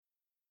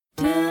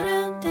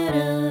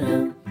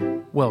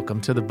Welcome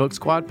to the Book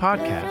Squad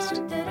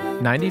podcast.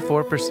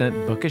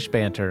 94% bookish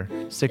banter,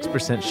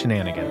 6%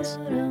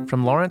 shenanigans.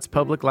 From Lawrence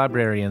Public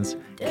Librarians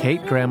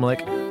Kate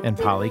Gramlich and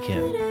Polly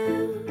Kim.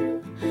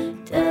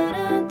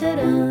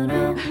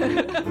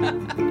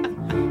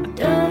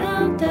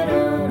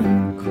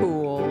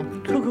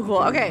 Cool.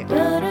 Okay.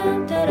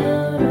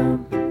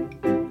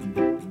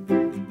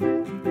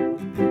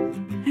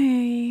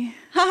 Hey.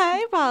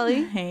 Hi,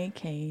 Polly. Hey,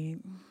 Kate.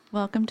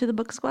 Welcome to the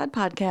Book Squad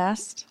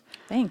podcast.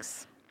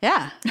 Thanks.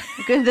 Yeah,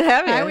 good to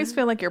have you. I always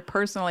feel like you're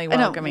personally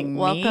welcoming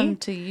Welcome me.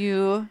 to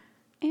you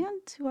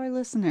and to our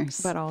listeners.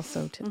 But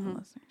also to the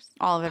listeners.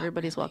 All of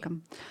everybody's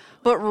welcome.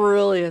 But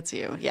really, it's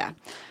you. Yeah.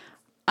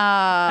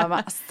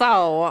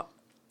 So,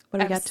 What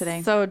do we got today?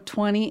 Episode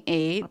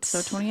 28.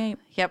 Episode 28.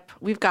 Yep.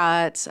 We've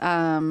got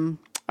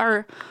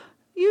our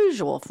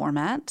usual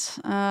format.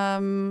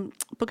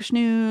 Bookish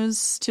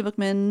news, two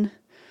bookmen,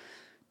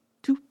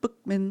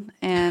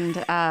 and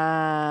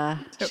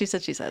she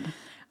said.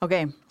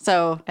 Okay.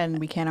 So, And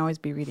we can't always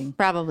be reading.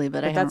 probably,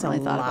 but I that's haven't a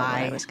really thought about what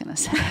I lie. was going to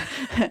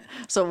say.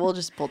 So we'll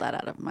just pull that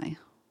out of my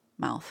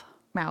mouth.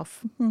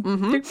 Mouth.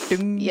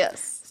 Mm-hmm.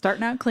 Yes.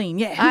 Starting out clean.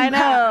 Yeah. I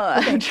know.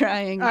 I'm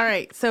trying. All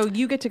right. So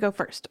you get to go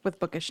first with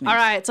bookish news. All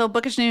right, so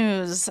bookish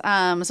news.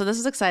 So this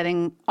is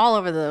exciting all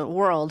over the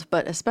world,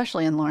 but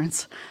especially in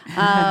Lawrence.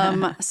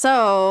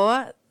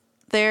 So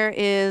there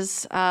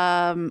is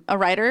a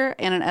writer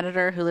and an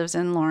editor who lives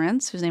in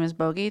Lawrence, whose name is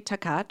Bogi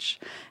Takac,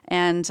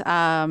 and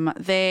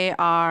they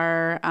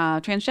are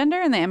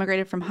transgender, and they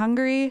immigrated from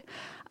Hungary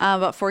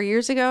about 4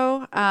 years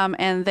ago,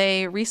 and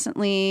they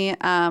recently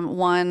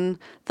won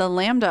the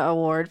Lambda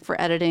Award for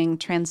editing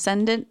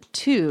Transcendent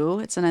 2.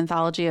 It's an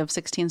anthology of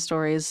 16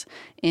 stories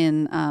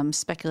in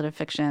speculative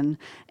fiction,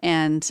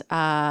 and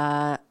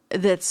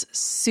that's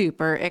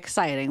super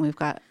exciting. We've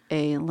got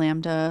a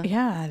Lambda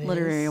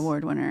Literary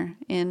Award winner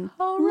in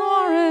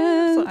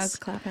Lawrence. So I was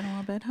clapping a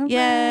little bit. Hooray.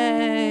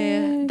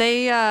 Yay!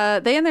 They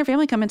and their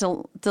family come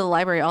into the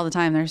library all the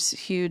time. They're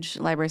huge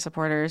library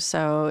supporters,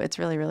 so it's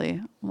really,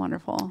 really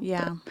wonderful.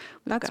 Yeah.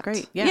 That's got-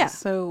 great. Yes. Yeah.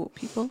 So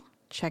people,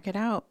 check it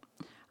out.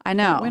 I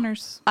know.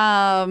 Winners.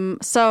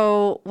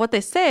 So what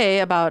they say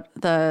about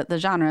the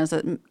genre is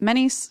that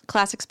many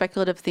classic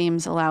speculative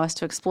themes allow us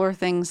to explore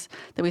things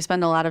that we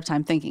spend a lot of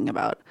time thinking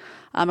about.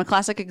 A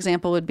classic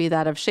example would be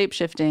that of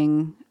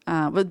shapeshifting.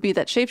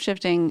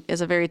 Shapeshifting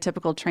is a very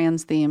typical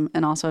trans theme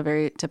and also a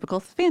very typical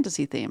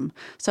fantasy theme.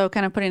 So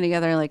kind of putting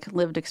together like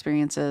lived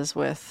experiences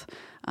with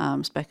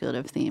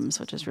speculative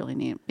themes, which is really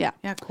neat. Yeah.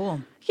 Yeah,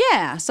 cool.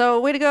 Yeah. So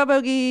way to go,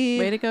 Bogi.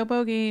 Way to go,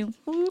 Bogi.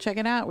 Check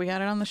it out. We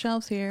got it on the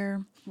shelves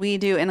here. We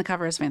do. And the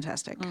cover is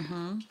fantastic.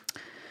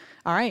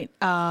 All right.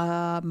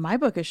 My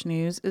bookish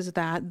news is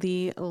that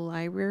the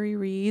Library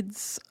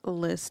Reads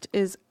list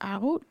is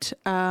out.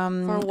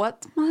 For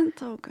what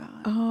month? Oh,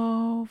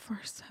 God.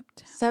 For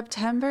September.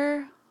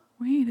 September?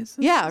 Wait, is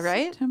this Yeah, the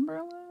right?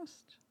 September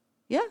list?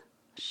 Yeah.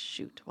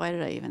 Shoot. Why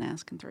did I even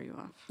ask and throw you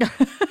off?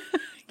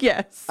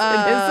 Yes, it is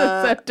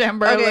a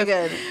September Okay, list.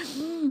 good.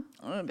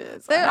 It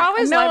is. They're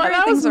always, No, library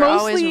that was things are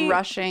always mostly-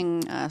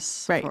 rushing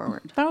us Right.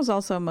 forward. That was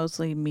also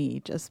mostly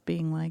me just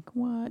being like,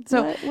 what?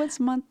 So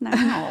What's month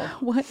now?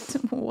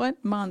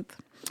 what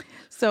month?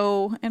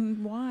 So,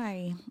 and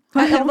why?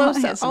 Why is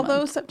a Although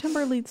month?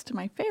 September leads to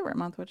my favorite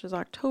month, which is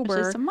October.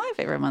 Which is my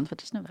favorite month,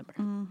 which is November.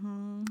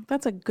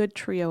 That's a good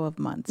trio of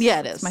months. Yeah,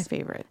 it It's is. my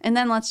favorite. And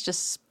then let's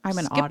just I'm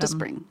in skip to autumn.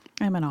 spring.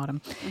 I'm in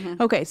autumn.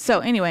 Okay, so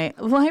anyway,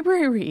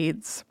 Library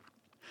Reads.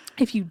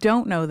 If you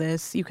don't know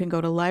this, you can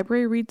go to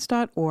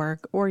libraryreads.org,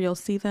 or you'll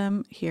see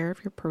them here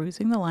if you're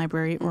perusing the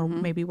library, or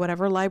maybe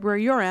whatever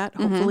library you're at.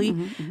 Hopefully,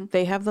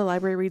 they have the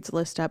Library Reads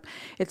list up.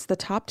 It's the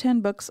top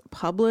 10 books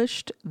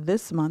published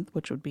this month,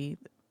 which would be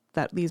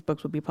that these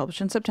books would be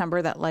published in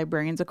September that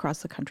librarians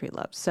across the country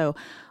love. So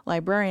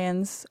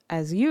librarians,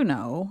 as you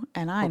know,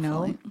 and I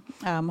know,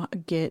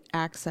 get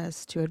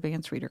access to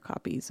advanced reader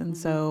copies. And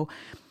so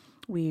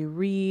we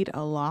read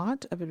a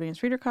lot of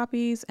advanced reader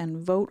copies and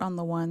vote on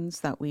the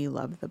ones that we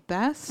love the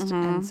best.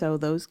 And so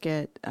those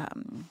get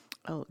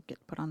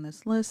put on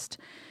this list.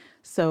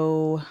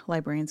 So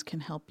librarians can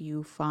help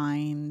you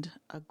find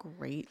a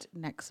great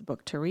next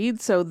book to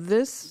read. So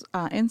this,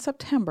 in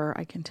September,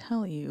 I can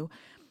tell you,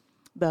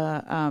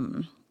 the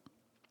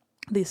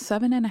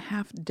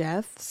 7.5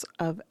 Deaths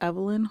of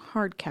Evelyn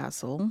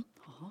Hardcastle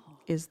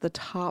is the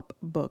top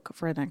book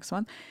for next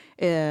month.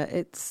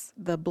 It's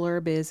the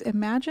blurb is,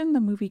 imagine the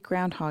movie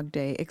Groundhog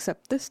Day,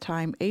 except this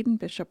time Aidan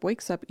Bishop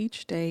wakes up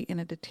each day in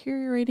a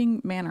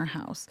deteriorating manor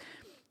house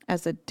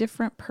as a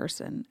different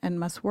person and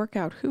must work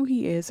out who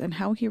he is and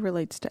how he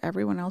relates to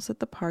everyone else at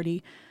the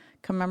party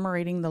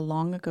commemorating the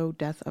long ago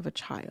death of a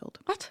child.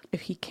 What?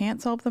 If he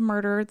can't solve the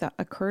murder that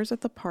occurs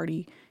at the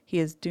party, he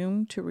is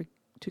doomed to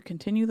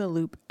continue the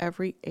loop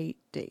every 8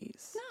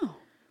 days. No.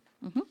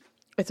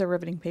 It's a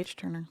riveting page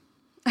turner.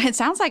 It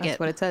sounds like That's it.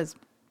 what it says.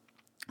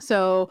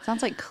 So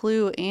Sounds like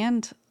Clue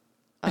and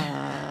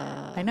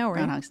I know, right?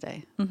 Groundhog's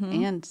Day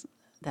and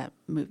that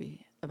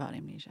movie about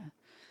amnesia.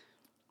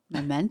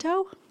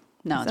 Memento?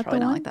 No, Is it's that probably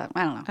the not one? like that.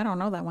 I don't know. I don't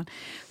know that one.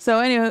 So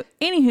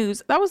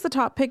anywho's, that was the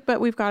top pick, but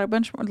we've got a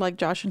bunch more, like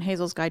Josh and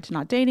Hazel's Guide to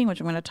Not Dating, which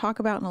I'm going to talk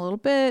about in a little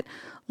bit.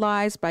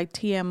 Lies by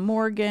T.M.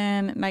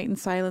 Morgan. Night in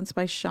Silence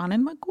by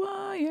Shannon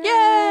McGuire.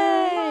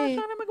 Yay!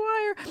 Shannon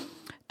McGuire.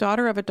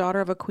 Daughter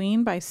of a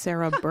Queen by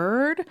Sarah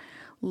Bird.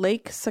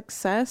 Lake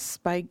Success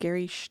by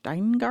Gary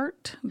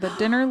Steingart. The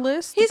Dinner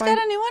List. He's got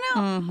a new one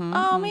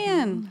out. Oh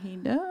man, He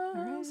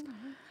does.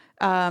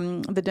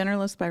 The Dinner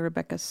List by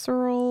Rebecca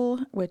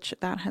Searle, which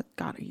that has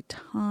got a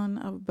ton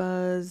of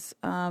buzz.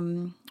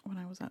 When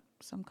I was at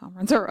some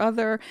conference or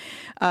other,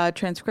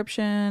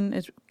 Transcription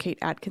is Kate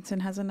Atkinson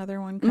has another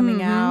one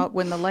coming out.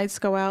 When the Lights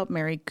Go Out,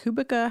 Mary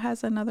Kubica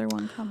has another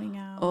one coming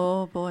out.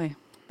 oh boy.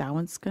 That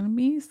one's gonna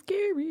be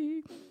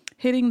scary.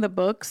 Hitting the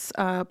Books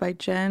by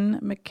Jen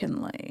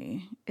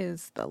McKinley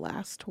is the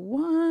last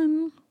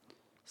one.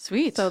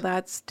 Sweet. So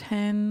that's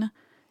 10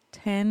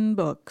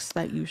 books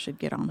that you should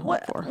get on hold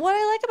for. What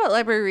I like about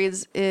library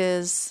reads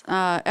is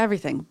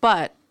everything,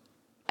 but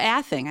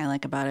a thing I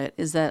like about it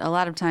is that a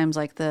lot of times,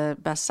 like the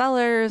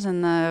bestsellers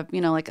and the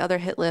like other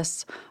hit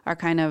lists are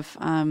kind of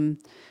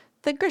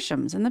the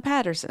Grishams and the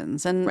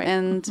Pattersons and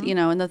and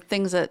the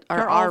things that are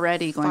They're all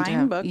already going to fine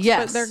have books,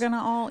 yes, but they're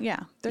gonna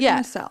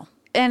gonna sell.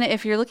 And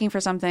if you're looking for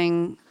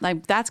something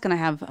like that's going to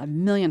have a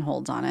million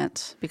holds on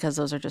it because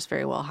those are just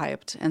very well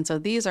hyped. And so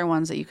these are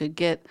ones that you could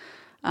get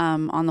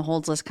on the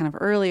holds list kind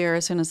of earlier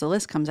as soon as the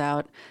list comes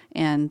out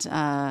and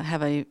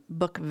have a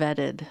book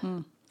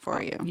vetted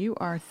for you. You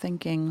are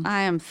thinking.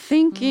 I am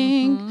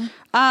thinking.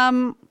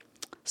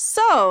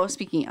 So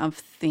speaking of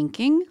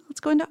thinking, let's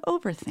go into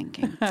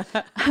overthinking,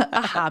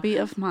 a hobby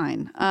of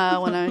mine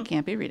when I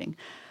can't be reading.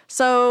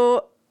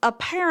 So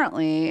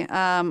apparently,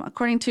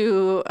 according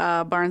to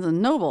Barnes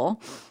and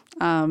Noble,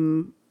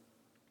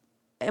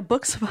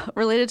 books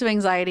related to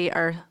anxiety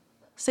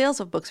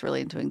sales of books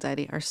related to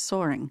anxiety are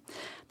soaring.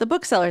 The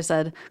bookseller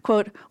said,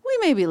 quote, "We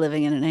may be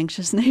living in an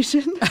anxious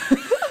nation."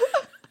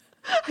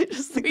 I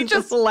just think We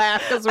just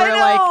laugh because we're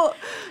like,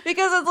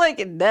 because it's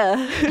like,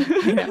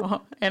 duh.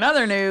 In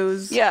other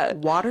news, Yeah.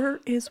 water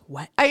is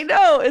wet. I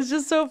know. It's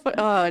just so funny.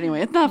 Oh,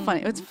 anyway, it's not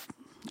funny. It's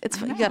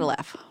you gotta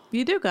laugh.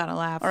 You do gotta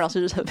laugh. Or else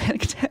you just have a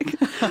panic attack.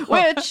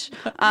 Which,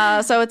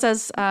 so it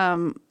says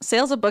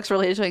sales of books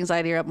related to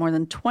anxiety are up more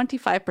than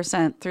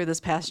 25% through this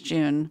past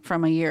June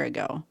from a year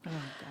ago. Oh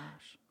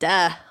gosh.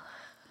 Duh.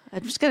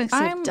 I'm just going to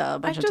say duh a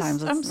bunch of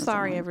times. I'm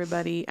sorry,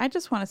 everybody. I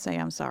just want to say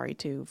I'm sorry,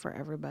 too, for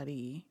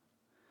everybody,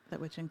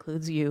 which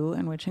includes you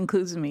and which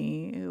includes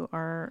me, who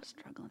are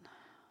Struggling.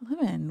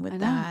 living with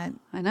that.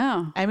 I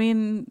know. I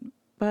mean,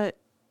 but...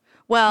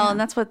 Well, and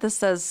that's what this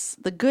says.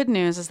 The good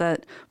news is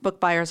that book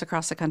buyers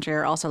across the country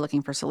are also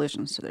looking for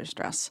solutions to their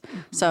stress.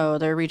 So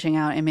they're reaching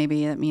out, and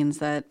maybe it means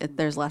that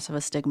there's less of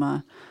a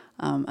stigma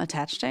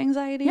attached to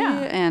anxiety.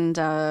 Yeah. And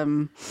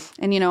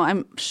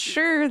I'm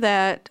sure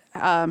that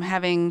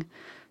having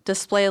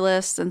display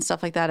lists and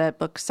stuff like that at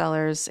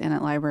booksellers and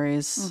at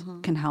libraries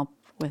can help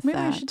with Maybe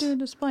that. we should do a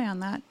display on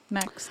that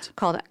next.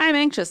 Called "I'm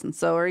Anxious and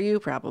So Are You,"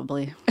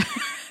 probably.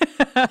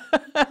 All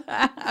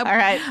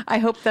right. I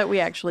hope that we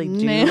actually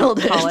do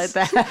Nailed call it. it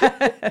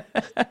that.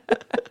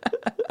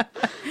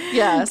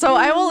 Yeah. So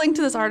I will link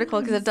to this article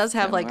because it does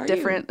have like are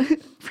different.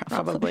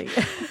 Probably.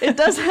 It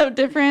does have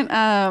different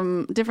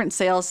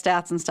sales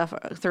stats and stuff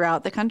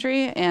throughout the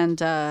country, and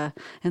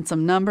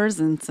some numbers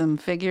and some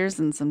figures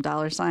and some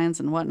dollar signs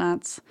and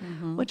whatnots,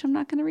 which I'm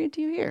not going to read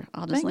to you here.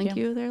 I'll just Thank link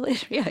you. you there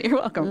later. Yeah, you're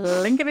welcome.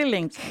 Linkity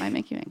links. Might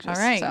make you anxious.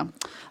 All right. So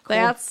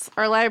that's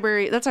our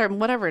library. That's our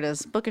whatever it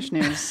is. Bookish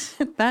news.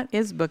 That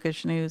is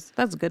bookish news.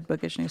 That's good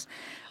bookish news.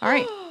 All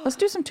right. Let's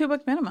do some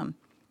 2-book minimum.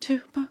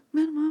 2-book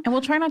minimum. And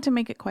we'll try not to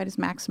make it quite as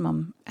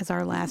maximum as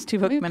our last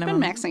 2-book We've minimum.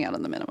 been maxing out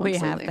on the minimum. We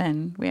have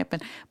been.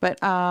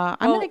 But I'm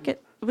going to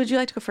get... Would you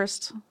like to go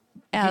first?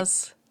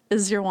 As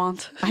is your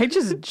want. I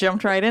just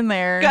jumped right in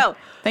there. Go.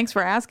 Thanks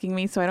for asking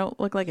me so I don't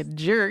look like a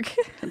jerk.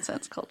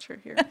 Consents culture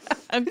here.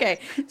 Okay.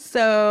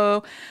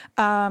 So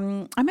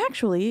I'm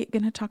actually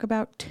going to talk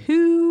about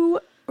 2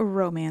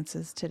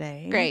 romances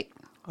today. Great.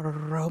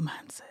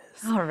 Romances.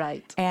 All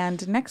right.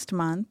 And next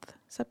month,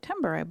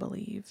 September, I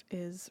believe,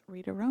 is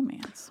Read a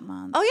Romance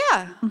month. Oh,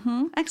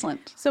 yeah.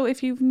 Excellent. So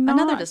if you've not...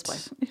 Another display.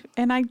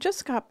 And I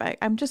just got back.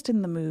 I'm just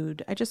in the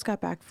mood. I just got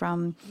back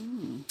from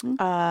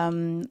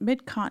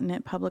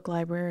Mid-Continent Public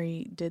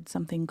Library did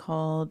something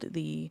called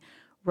the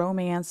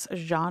Romance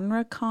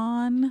Genre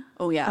Con.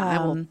 Oh, yeah.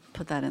 I will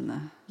put that in the...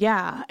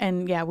 Yeah.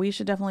 And yeah, we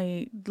should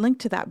definitely link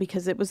to that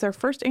because it was their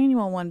first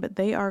annual one, but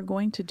they are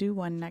going to do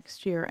one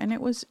next year. And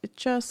it was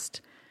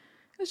just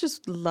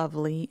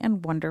lovely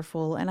and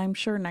wonderful. And I'm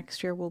sure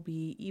next year will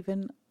be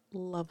even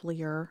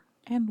lovelier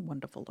and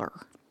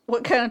wonderfuler.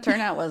 What kind of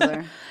turnout was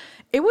there?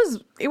 It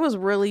was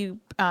really,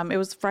 it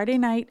was Friday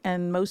night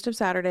and most of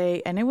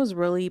Saturday, and it was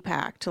really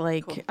packed.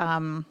 Like,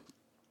 Cool.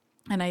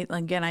 And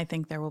I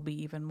think there will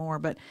be even more,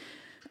 but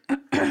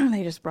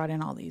they just brought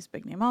in all these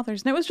big name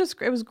authors. And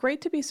it was great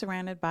to be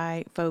surrounded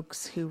by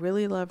folks who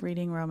really love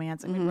reading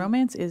romance. I mean,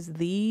 romance is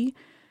the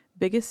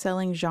biggest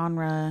selling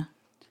genre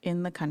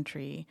in the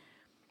country.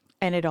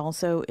 And it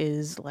also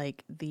is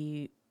like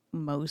the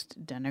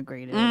most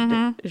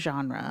denigrated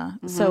genre.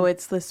 So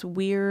it's this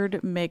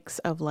weird mix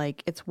of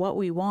like, it's what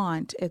we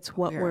want, it's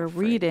what we're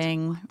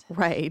reading.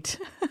 Right.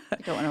 I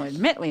don't want to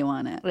admit we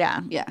want it.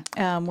 Yeah.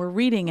 Yeah. We're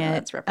reading it.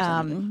 That's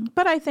representative.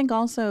 But I think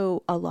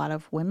also a lot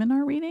of women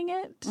are reading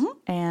it,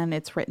 and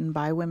it's written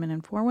by women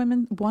and for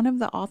women. One of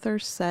the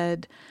authors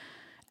said,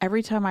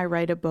 every time I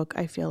write a book,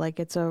 I feel like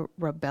it's an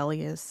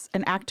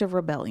act of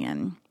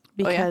rebellion,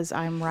 because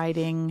I'm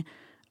writing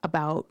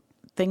about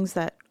things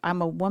that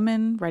I'm a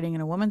woman writing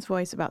in a woman's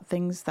voice about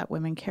things that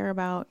women care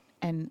about.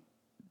 And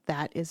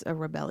that is a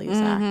rebellious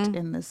act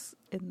in this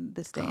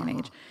day and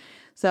age.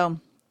 So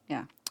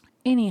Yeah.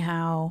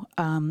 anyhow,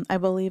 I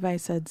believe I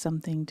said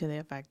something to the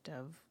effect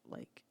of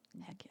like,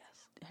 heck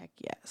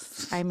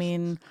yes. I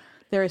mean,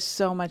 there is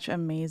so much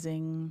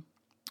amazing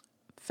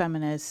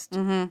feminist,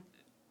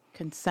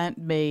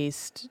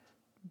 consent-based,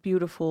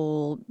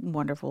 beautiful,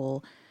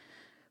 wonderful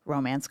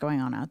romance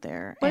going on out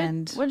there.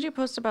 What did you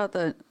post about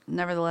the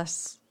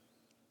Nevertheless?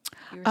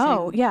 You were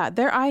saying? Yeah,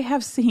 there I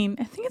have seen,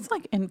 I think it's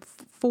like in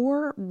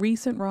 4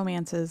 recent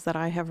romances that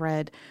I have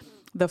read,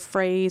 the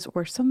phrase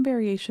or some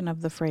variation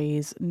of the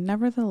phrase,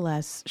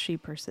 nevertheless, she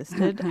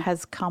persisted,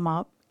 has come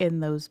up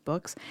in those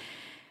books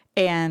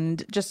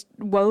and just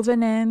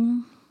woven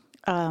in.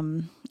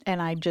 And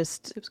I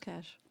just... Soups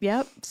cash.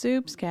 Yep,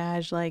 soups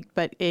cash. Like,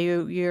 but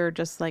you're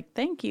just like,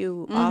 thank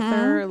you,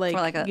 author.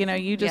 Like,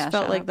 you just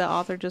felt like the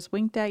author just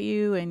winked at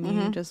you, and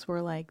you just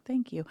were like,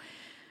 thank you.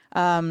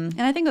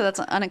 And I think that's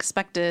an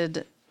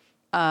unexpected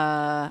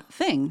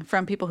thing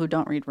from people who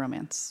don't read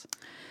romance.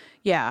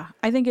 Yeah,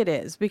 I think it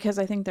is, because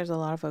I think there's a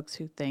lot of folks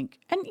who think,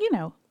 and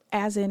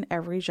as in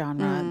every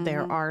genre,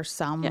 there are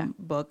some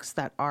books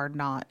that are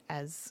not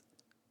as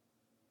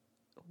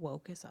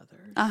woke as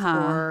others,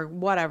 or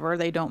whatever.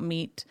 They don't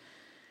meet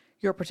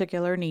your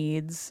particular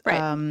needs,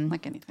 right?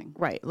 Like anything,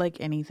 right? Like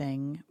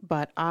anything.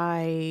 But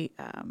I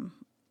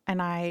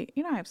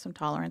have some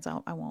tolerance.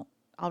 I'll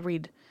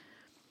read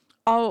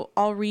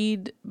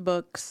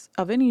books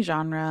of any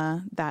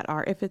genre that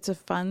are, if it's a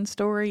fun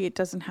story, it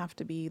doesn't have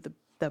to be the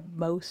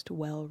most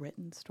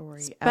well-written story,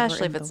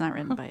 especially if it's not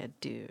written by a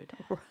dude.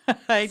 Right.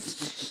 I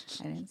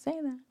didn't say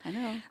that. I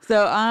know.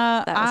 So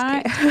that was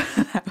Kate.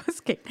 That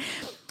was Kate.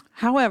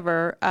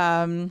 However,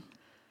 that's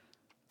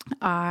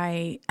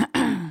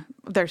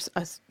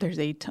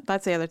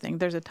the other thing.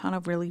 There's a ton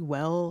of really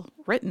well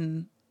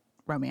written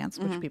romance,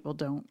 which people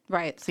don't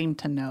seem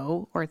to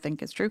know or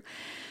think is true.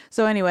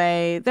 So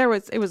anyway,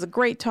 it was a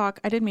great talk.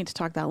 I didn't mean to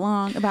talk that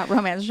long about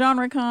Romance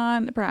Genre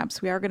Con.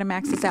 Perhaps we are going to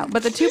max this out.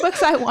 But the 2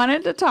 books I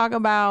wanted to talk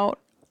about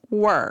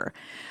were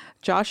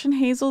Josh and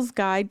Hazel's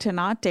Guide to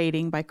Not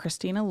Dating by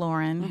Christina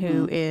Lauren,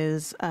 who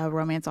is a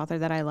romance author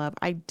that I love.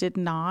 I did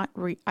not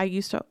read, I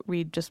used to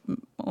read just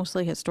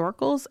mostly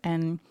historicals,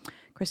 and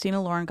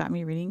Christina Lauren got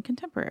me reading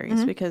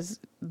contemporaries because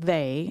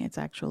it's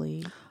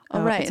actually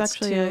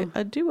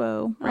a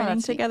duo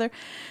writing together.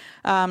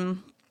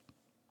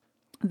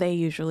 They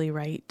usually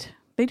write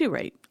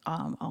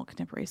all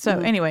contemporary. So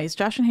anyways,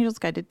 Josh and Hazel's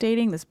Guide to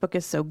Dating. This book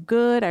is so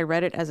good. I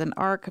read it as an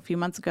ARC a few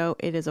months ago.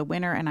 It is a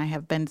winner, and I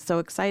have been so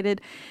excited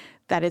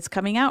that it's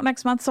coming out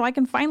next month, so I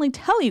can finally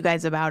tell you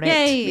guys about it.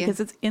 Yay. Because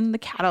it's in the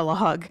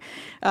catalog.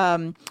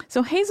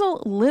 So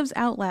Hazel lives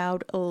out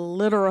loud,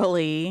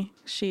 literally.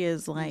 She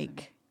is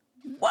like,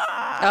 wow.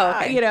 Oh,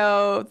 okay.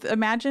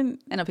 Imagine.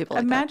 I know people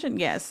like imagine,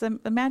 that. Yes.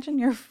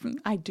 Imagine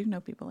I do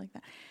know people like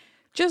that.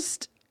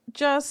 Just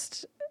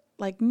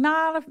like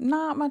not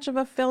much of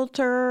a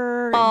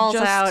filter. Balls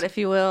out, if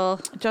you will.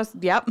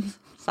 Yep.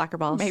 Soccer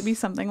balls. Maybe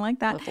something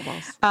like that. Wiffle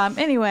balls.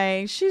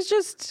 Anyway, she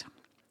just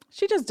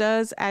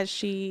does as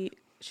she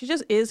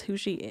just is who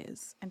she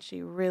is. And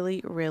she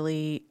really,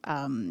 really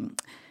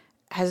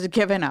has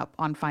given up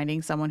on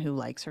finding someone who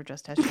likes her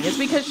just as she is,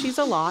 because she's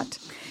a lot.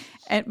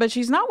 But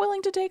she's not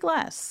willing to take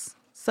less.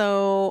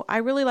 So I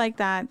really like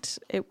that.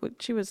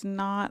 She was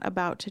not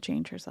about to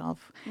change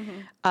herself.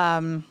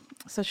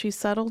 So she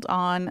settled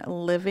on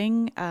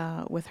living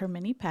with her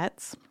mini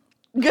pets.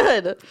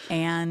 Good.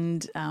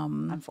 And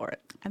I'm for it.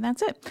 And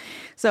that's it.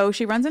 So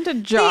she runs into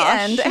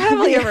Josh. The end.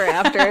 Happily ever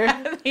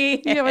after.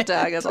 You have a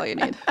dog. That's all you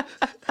need.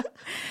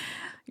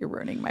 You're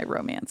ruining my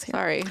romance here.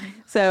 Sorry.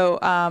 So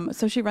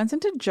she runs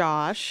into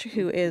Josh,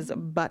 who is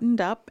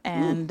buttoned up,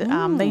 and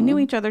they knew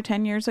each other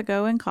 10 years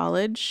ago in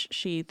college.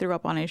 She threw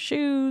up on his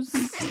shoes.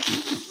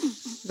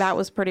 That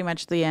was pretty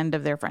much the end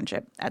of their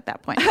friendship at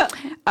that point.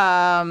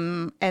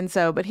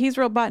 But he's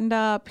real buttoned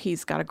up.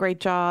 He's got a great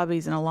job.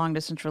 He's in a long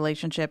distance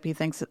relationship. He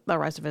thinks that the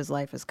rest of his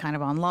life is kind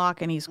of on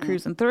lock, and he's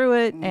cruising through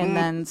it. And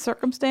then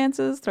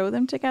circumstances throw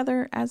them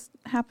together, as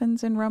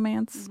happens in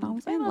romance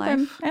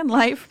and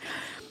life.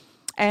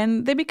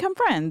 And they become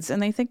friends, and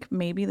they think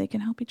maybe they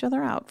can help each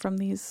other out from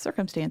these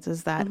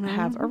circumstances that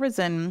have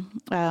arisen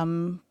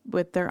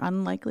with their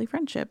unlikely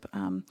friendship.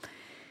 But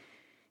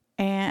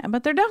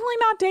they're definitely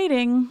not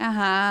dating.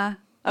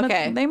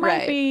 Okay. They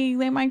might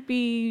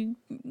be,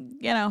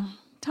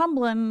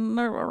 tumbling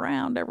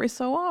around every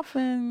so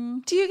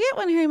often. Do you get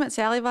When Harry Met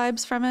Sally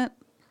vibes from it?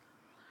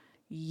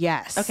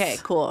 Yes. Okay,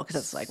 cool. Because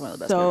it's like one of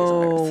the best movies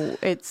on earth.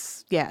 So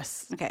it's,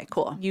 yes. Okay,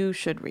 cool. You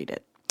should read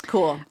it.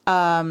 Cool.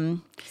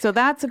 So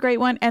that's a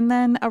great one. And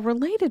then a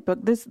related book.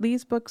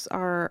 These books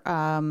are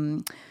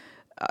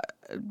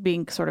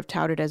being sort of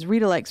touted as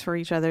read-alikes for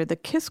each other. The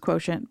Kiss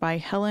Quotient by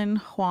Helen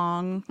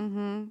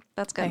Huang.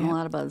 That's gotten a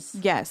lot of buzz.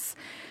 Yes.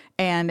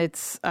 And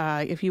it's,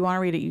 if you want to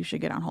read it, you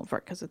should get on hold for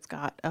it because it's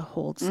got a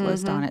holds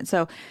list on it.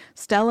 So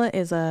Stella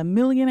is a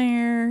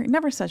millionaire.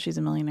 Never says she's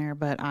a millionaire,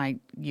 but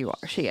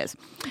she is.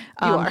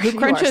 Who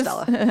crunches,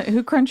 Stella.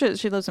 who crunches,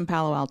 she lives in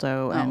Palo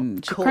Alto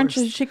and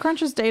she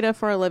crunches data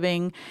for a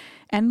living.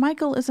 And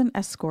Michael is an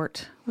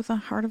escort with a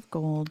heart of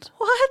gold.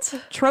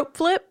 What? Trope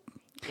flip.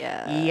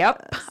 Yeah.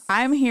 Yep.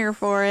 I'm here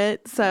for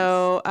it.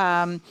 So,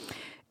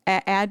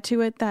 add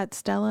to it that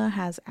Stella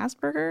has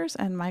Asperger's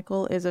and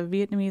Michael is a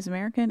Vietnamese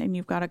American, and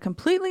you've got a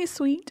completely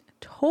sweet,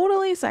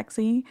 totally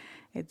sexy.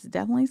 It's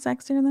definitely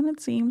sexier than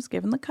it seems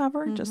given the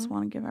cover. Just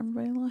want to give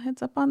everybody a little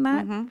heads up on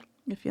that.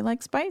 If you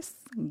like spice.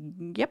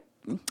 Yep.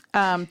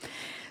 But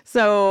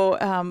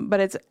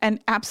it's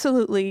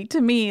absolutely,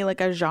 to me,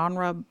 like a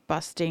genre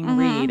busting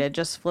read. It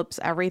just flips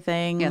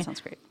everything. Yeah,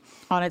 sounds great.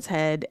 On its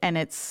head, and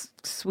it's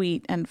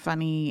sweet and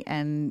funny,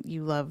 and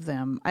you love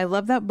them. I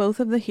love that both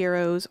of the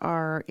heroes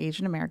are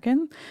Asian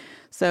American.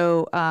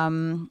 So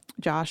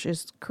Josh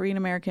is Korean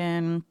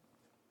American,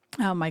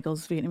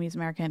 Michael's Vietnamese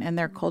American, and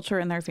their culture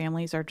and their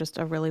families are just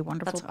a really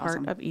wonderful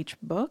part of each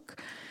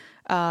book.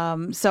 So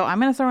I'm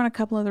going to throw in a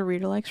couple other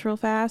reader likes real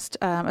fast,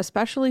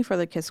 especially for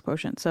the Kiss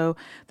Quotient. So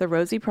The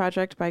Rosie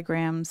Project by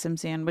Graham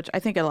Simsian, which I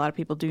think a lot of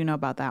people do know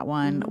about that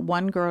one.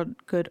 One Girl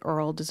Good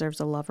Earl Deserves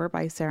a Lover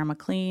by Sarah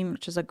McLean,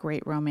 which is a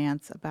great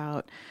romance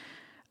about,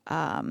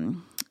 I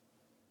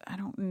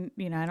don't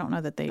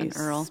know that they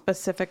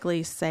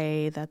specifically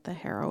say that the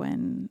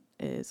heroine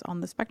is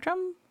on the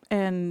spectrum,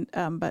 and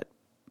but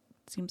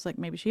it seems like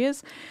maybe she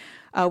is.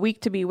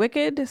 Weak to Be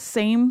Wicked,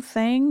 same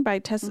thing by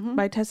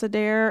Tessa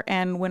Dare,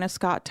 and When a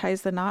Scot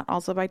Ties the Knot,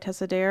 also by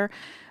Tessa Dare.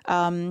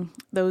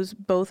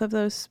 Both of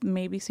those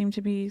maybe seem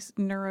to be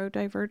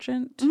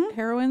neurodivergent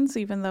heroines,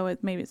 even though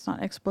maybe it's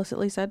not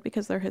explicitly said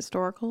because they're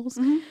historicals.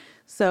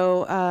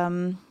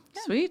 So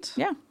sweet,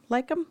 yeah,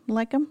 like them,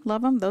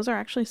 love them. Those are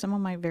actually some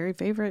of my very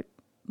favorite.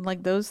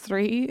 Like those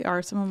three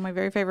are some of my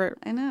very favorite.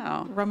 I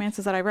know,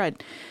 romances that I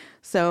read.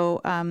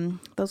 So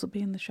those will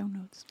be in the show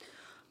notes.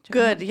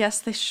 Good.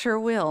 Yes, they sure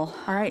will.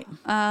 All right.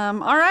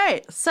 All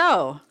right.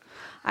 So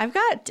I've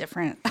got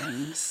different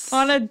things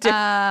on a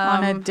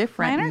different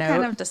mine are note.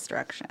 Kind of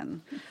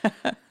destruction.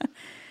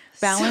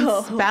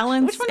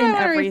 Balance which one in do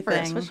I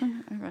everything. Which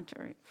one I want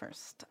to read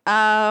first?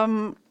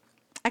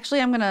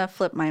 Actually, I'm going to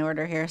flip my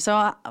order here.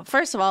 So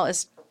first of all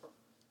is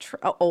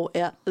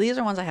these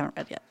are ones I haven't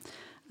read yet.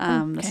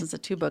 This is a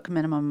 2-book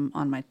minimum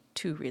on my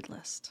to-read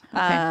list.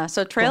 Okay.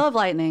 So Trail of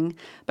Lightning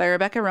by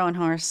Rebecca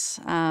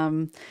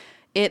Roanhorse.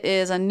 It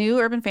is a new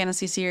urban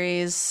fantasy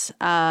series,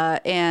 so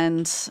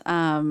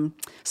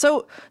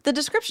the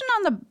description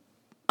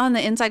on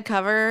the inside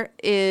cover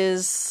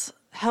is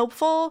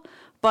helpful,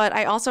 but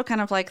I also kind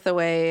of like the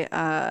way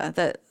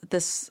that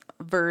this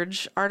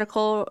Verge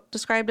article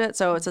described it.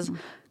 So it says,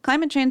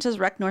 climate change has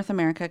wrecked North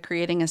America,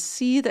 creating a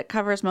sea that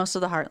covers most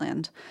of the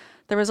heartland.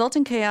 The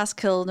resulting chaos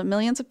killed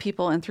millions of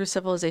people and threw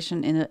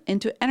civilization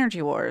into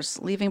energy wars,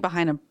 leaving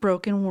behind a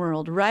broken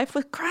world rife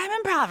with crime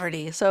and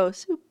poverty. So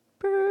super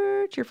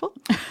cheerful.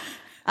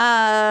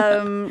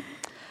 So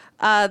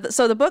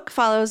the book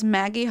follows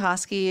Maggie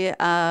Hosky,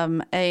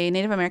 a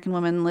Native American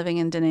woman living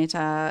in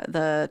Deneta,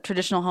 the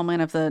traditional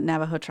homeland of the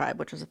Navajo tribe,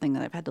 which is a thing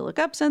that I've had to look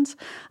up since.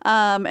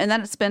 And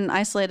then it's been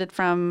isolated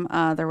from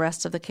the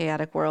rest of the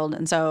chaotic world.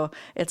 And so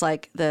it's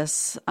like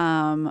this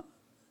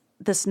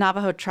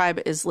Navajo tribe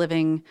is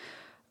living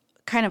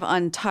kind of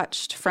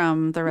untouched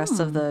from the rest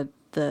of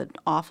the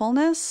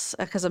awfulness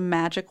because of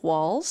magic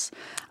walls.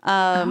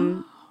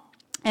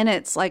 And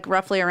it's like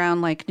roughly around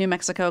like New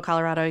Mexico,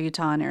 Colorado,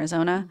 Utah, and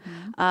Arizona.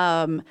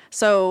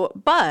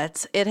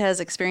 But it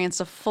has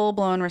experienced a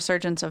full-blown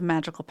resurgence of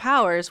magical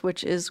powers,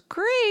 which is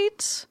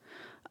great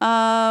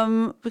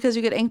because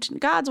you get ancient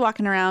gods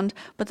walking around,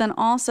 but then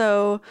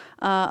also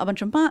a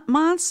bunch of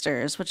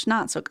monsters, which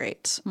not so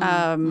great.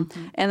 And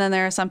then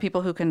there are some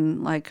people who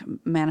can like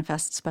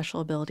manifest special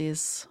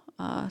abilities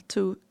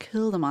to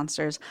kill the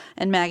monsters,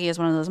 and Maggie is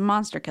one of those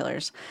monster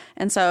killers.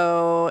 And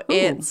so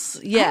it's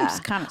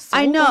kind of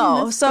I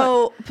know.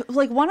 So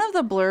like one of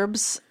the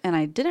blurbs, and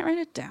I didn't write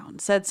it down,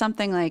 said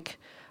something like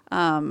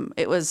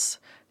it was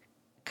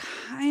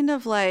kind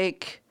of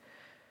like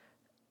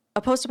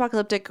a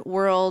post-apocalyptic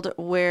world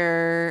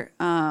where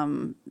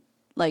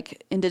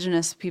like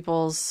indigenous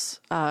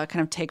peoples kind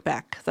of take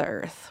back the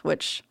earth,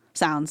 which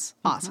sounds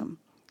awesome.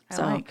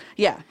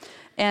 Yeah.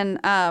 And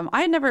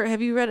I had never.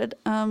 Have you read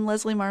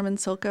Leslie Marmon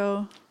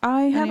Silko?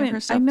 I haven't.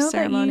 Her stuff, I know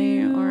Ceremony,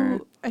 that you.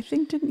 or I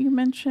think didn't you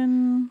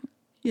mention?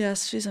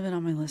 Yes, she's been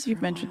on my list.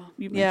 You've mentioned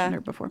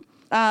her before.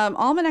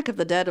 Almanac of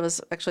the Dead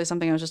was actually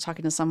something I was just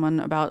talking to someone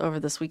about over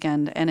this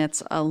weekend, and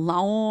it's a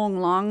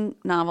long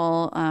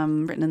novel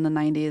written in the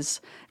 90s,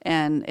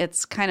 and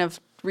it's kind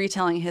of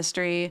retelling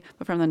history,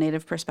 but from the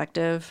native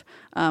perspective,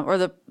 or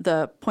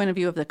the point of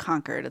view of the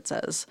conquered, it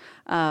says.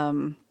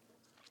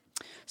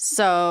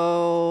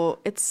 So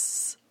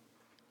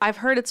I've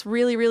heard it's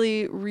really,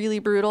 really, really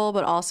brutal,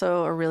 but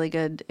also a really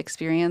good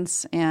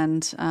experience,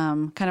 and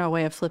kind of a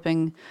way of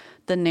flipping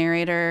the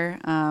narrator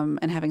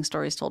and having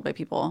stories told by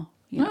people,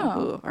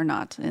 who are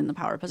not in the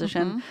power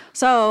position.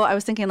 So I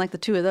was thinking like the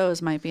two of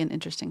those might be an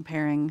interesting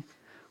pairing.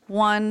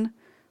 One,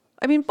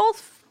 I mean,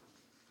 both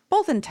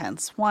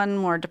intense. One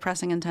more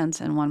depressing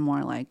intense, and one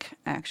more like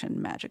action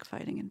magic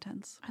fighting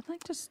intense. I'd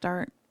like to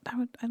start.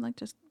 I'd like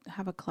to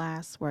have a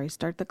class where I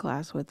start the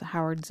class with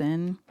Howard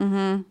Zinn,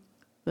 the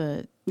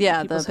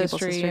people's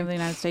history of the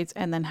United States,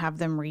 and then have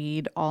them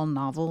read all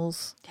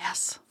novels.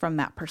 Yes, from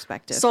that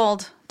perspective.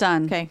 Sold.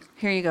 Done. Okay,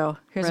 here you go.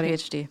 Here's Ready? a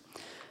PhD.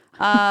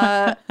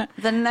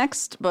 The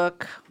next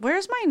book.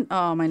 Where's my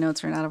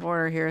notes are out of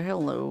order here.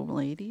 Hello,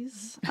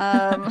 ladies.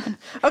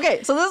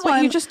 Okay, so this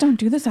one. You just don't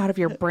do this out of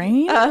your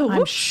brain? I'm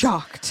whoops.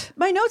 shocked.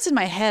 My notes in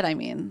my head, I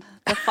mean.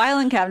 The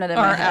filing cabinet in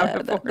my Are out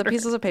head. of The order.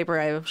 pieces of paper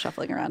I have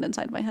shuffling around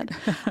inside my head.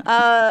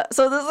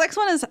 So this next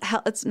one is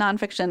it's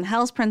nonfiction.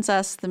 Hell's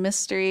Princess: The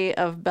Mystery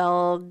of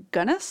Belle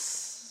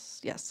Gunness.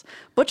 Yes,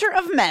 Butcher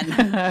of Men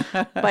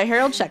by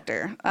Harold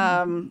Schechter,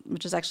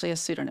 which is actually a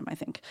pseudonym, I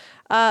think.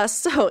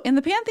 So in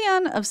the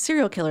pantheon of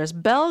serial killers,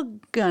 Belle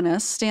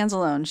Gunness stands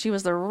alone. She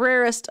was the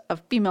rarest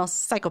of female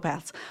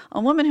psychopaths, a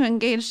woman who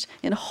engaged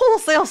in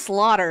wholesale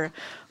slaughter,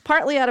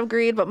 partly out of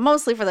greed, but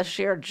mostly for the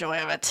sheer joy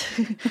of it.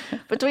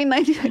 Between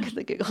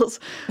 1902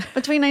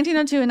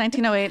 and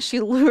 1908, she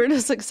lured a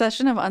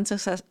succession of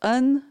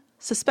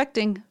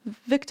unsuspecting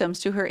victims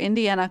to her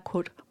Indiana,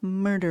 quote,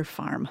 murder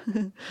farm.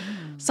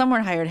 Some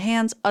were hired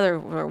hands,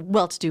 others were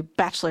well-to-do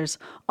bachelors.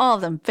 All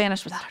of them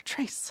vanished without a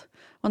trace.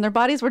 When their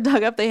bodies were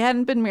dug up, they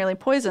hadn't been merely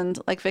poisoned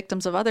like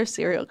victims of other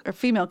serial or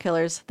female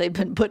killers. They'd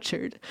been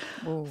butchered.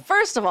 Whoa.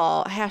 First of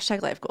all,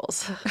 hashtag life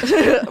goals.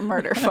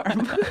 Murder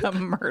farm. A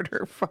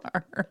murder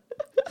farm.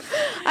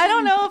 I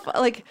don't know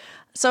if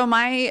so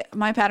my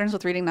patterns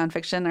with reading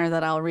nonfiction are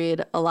that I'll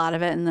read a lot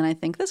of it and then I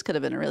think this could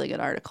have been a really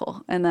good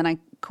article and then I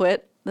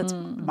quit. That's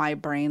my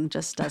brain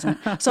just doesn't.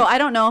 So I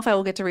don't know if I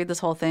will get to read this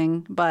whole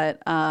thing,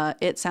 but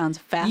it sounds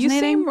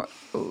fascinating. You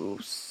seem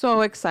so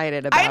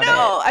excited about it. I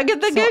know. I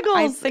get the giggles.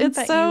 I think It's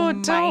that so you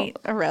don't might-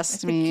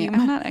 arrest me.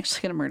 I'm not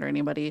actually going to murder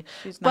anybody,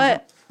 She's not.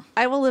 but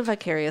I will live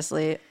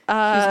vicariously. She's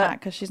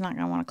not, because she's not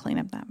going to want to clean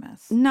up that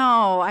mess.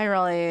 No, I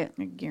really.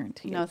 I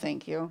guarantee No, it.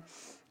 thank you.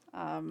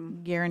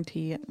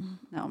 Guarantee it.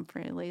 No, I'm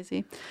very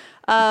lazy.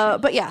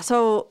 But yeah,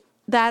 so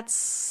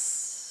that's.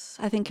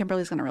 I think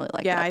Kimberly's gonna really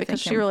like that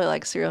because she really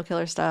likes serial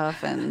killer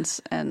stuff and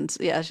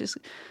yeah, she's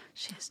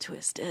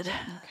twisted.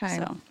 Okay.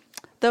 So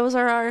those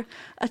are our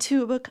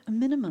 2-book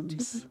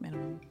minimums.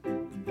 Minimum.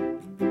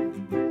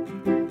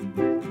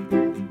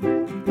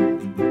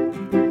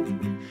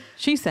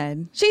 She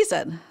said,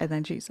 and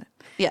then she said,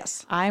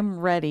 yes. I'm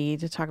ready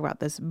to talk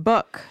about this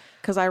book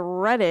because I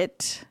read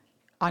it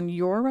on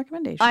your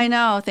recommendation. I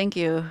know, thank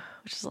you,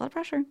 which is a lot of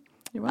pressure.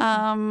 You're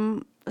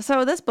welcome.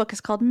 So this book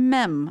is called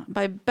Mem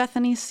by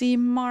Bethany C.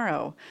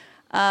 Morrow.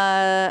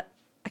 I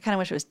kind of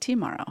wish it was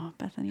tomorrow,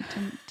 Bethany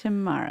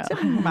tomorrow.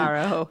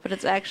 Tomorrow. But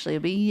it's actually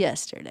be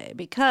yesterday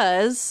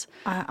because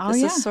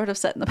this is sort of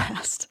set in the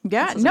past.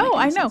 Yeah, no,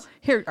 I know.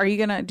 Here, are you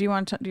gonna? Do you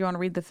want to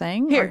read the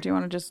thing? Here. Or do you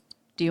want to just?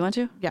 Do you want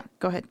to? Yeah,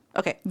 go ahead.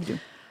 Okay. You do.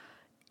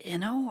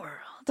 In a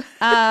world.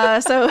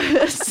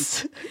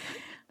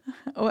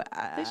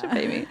 They should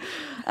pay me.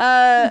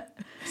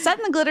 Set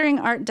in the glittering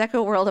Art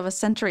Deco world of a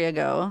century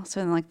ago,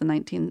 so in like the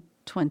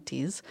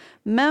 1920s,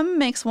 Mem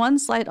makes one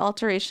slight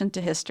alteration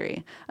to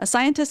history. A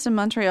scientist in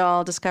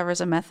Montreal discovers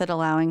a method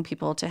allowing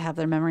people to have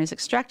their memories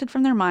extracted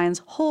from their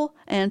minds whole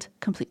and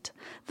complete.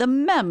 The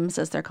Mems,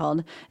 as they're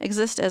called,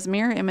 exist as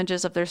mirror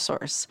images of their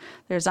source.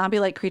 They're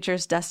zombie-like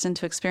creatures destined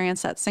to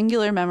experience that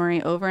singular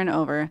memory over and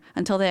over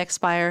until they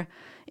expire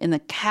in the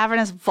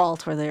cavernous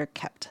vault where they are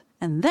kept.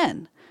 And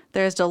then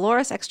there is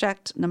Dolores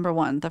Extract number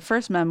 1, the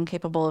first Mem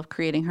capable of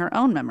creating her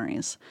own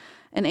memories.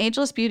 An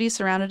ageless beauty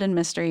surrounded in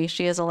mystery,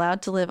 she is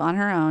allowed to live on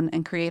her own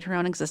and create her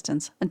own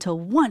existence until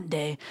one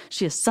day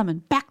she is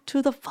summoned back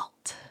to the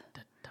vault.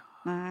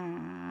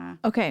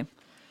 Okay.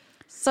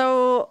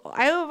 So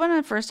I want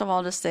to first of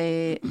all just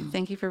say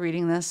thank you for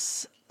reading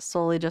this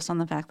solely just on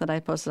the fact that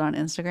I posted on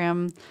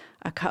Instagram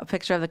a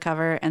picture of the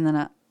cover and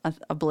then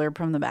a blurb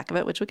from the back of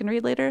it, which we can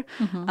read later.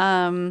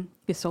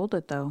 You sold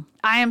it though.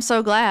 I am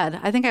so glad.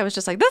 I think I was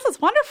just like, this is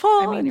wonderful.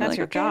 I mean, And you're that's like,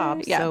 your okay.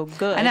 job. Yeah. So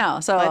good. I know.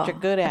 So Glad you're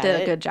good at I did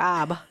it. a good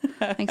job.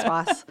 Thanks,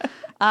 boss.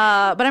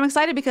 But I'm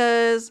excited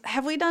because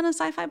have we done a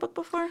sci-fi book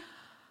before?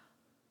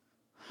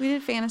 We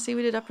did fantasy.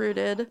 We did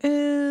Uprooted.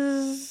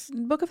 Is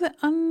Book of the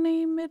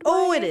Unnamed Midwife?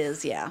 Oh, it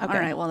is. Yeah. Okay. All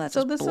right. Well, that's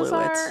so just this blew is it.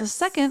 our It's the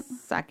second.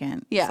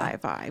 Yeah.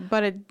 sci-fi,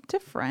 but a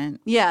different.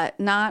 Yeah.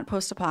 Not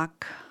post-apoc.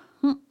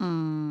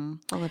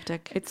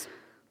 Elliptic. It's,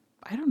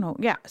 I don't know.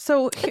 Yeah.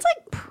 So It's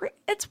like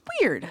it's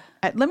weird.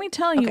 let me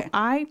tell you, Okay.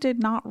 I did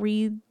not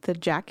read the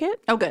jacket.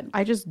 Oh, good.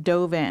 I just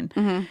dove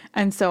in,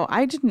 and so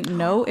I didn't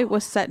know it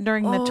was set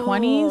during the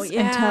 20s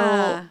yeah.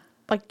 until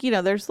like,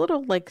 there's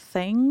little like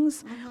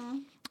things.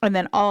 And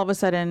then all of a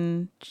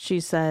sudden she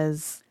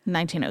says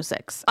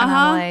 1906. And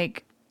I'm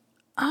like,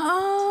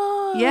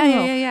 oh.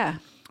 Yeah.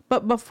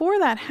 But before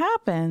that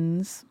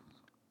happens,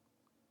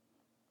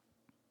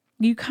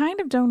 you kind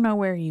of don't know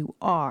where you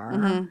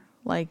are.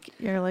 Like,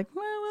 you're like,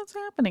 well, what's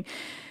happening?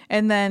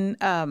 And then,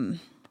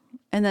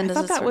 And then I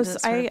thought that was,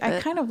 I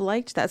kind of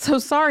liked that. So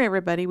sorry,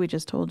 everybody. We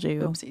just told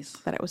you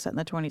Oopsies. that it was set in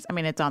the 20s. I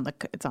mean, it's on the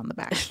back.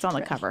 It's on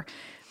the cover.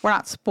 We're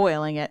not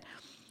spoiling it.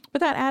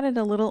 But that added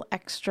a little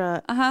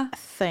extra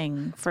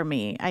thing for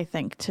me, I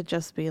think, to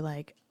just be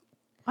like,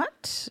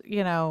 what?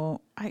 You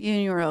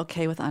were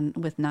okay with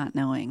not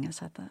knowing. Is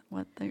that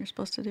what you're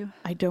supposed to do?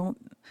 I don't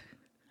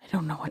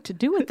know what to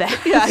do with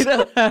that. Yeah, I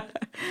know.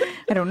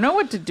 I don't know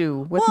what to do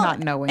with not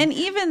knowing. And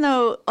even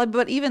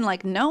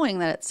like knowing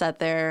that it's set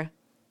there,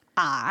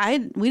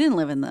 we didn't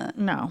live in the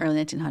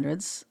early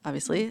 1900s,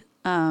 obviously.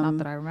 Not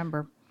that I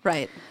remember.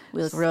 Right.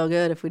 We look real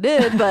good if we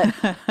did, but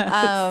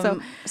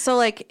so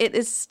like it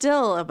is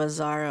still a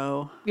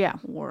bizarro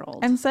world.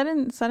 And set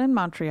in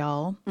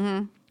Montreal,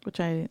 which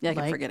I I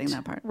kept forgetting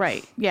that part.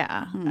 Right.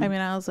 Yeah. I mean,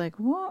 I was like,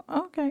 well,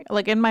 okay.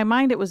 Like in my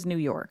mind, it was New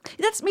York.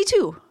 That's me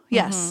too.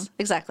 Yes,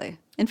 exactly.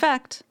 In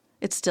fact,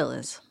 it still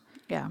is.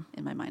 Yeah.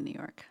 In my mind, New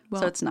York.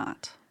 Well, so it's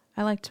not.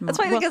 I like to. That's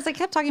why I guess they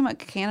kept talking about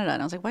Canada,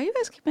 and I was like, "Why do you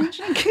guys keep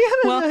mentioning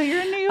Canada? Well,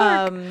 you're in New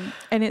York."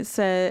 And it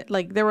said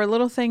like there were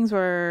little things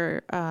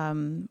where,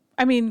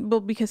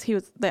 because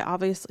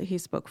he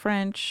spoke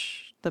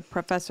French. The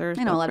professor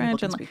spoke I know a lot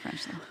French, of people can speak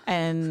French, though.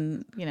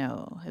 And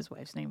his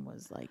wife's name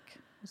was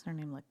her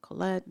name like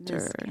Colette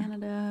Miss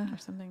Canada or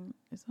something?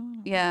 Is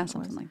that yeah,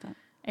 something like that.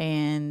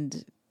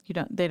 And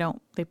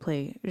they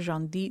play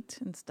Jean Dit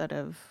instead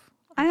of.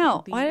 I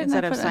know. Why didn't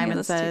instead I of put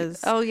Simon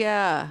Says? Oh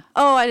yeah.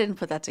 Oh, I didn't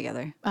put that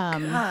together.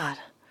 God.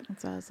 And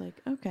so I was like,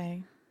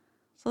 okay.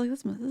 So like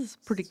this is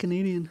pretty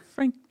Canadian.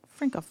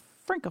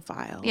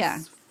 Francophiles. Yeah.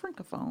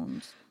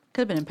 Francophones.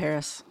 Could have been in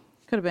Paris.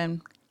 Could have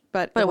been,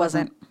 but it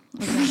wasn't.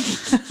 So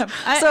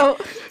I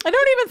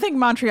don't even think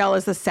Montreal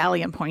is the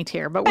salient point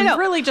here, but we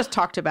really just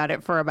talked about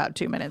it for about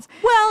 2 minutes.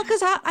 Well,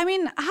 because how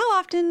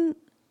often?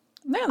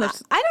 No,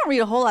 I don't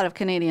read a whole lot of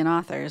Canadian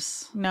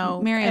authors. No,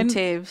 Miriam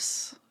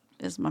Taves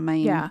is my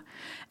main. Yeah,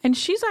 and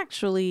she's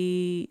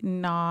actually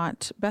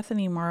not.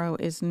 Bethany Morrow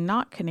is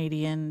not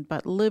Canadian,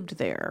 but lived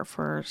there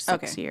for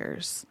 6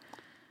 years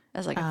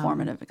as like a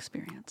formative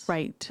experience.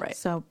 Right.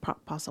 So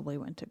possibly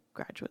went to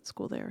graduate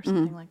school there or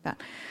something like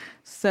that.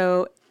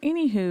 So,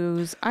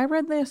 anywho's, I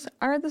read this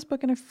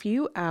book in a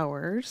few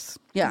hours.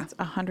 Yeah, it's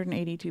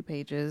 182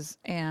 pages,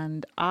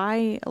 and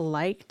I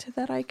liked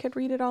that I could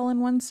read it all in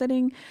one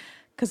sitting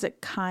because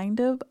it kind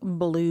of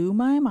blew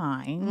my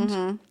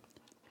mind.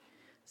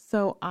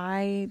 So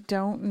I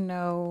don't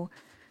know.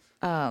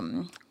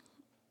 I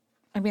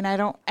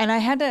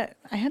had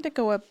to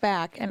go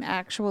back and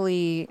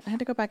actually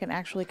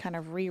kind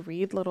of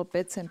reread little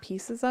bits and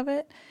pieces of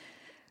it.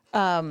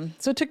 So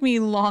it took me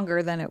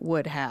longer than it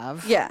would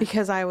have. Yeah.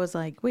 Because I was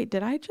like, wait,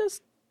 did I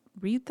just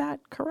read that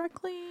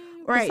correctly?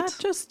 Right.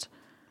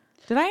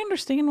 Did I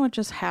understand what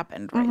just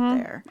happened right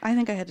there? I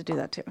think I had to do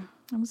that too.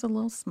 I was a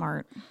little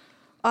smart.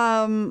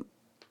 So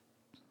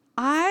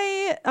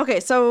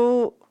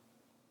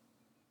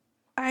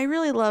I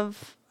really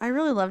loved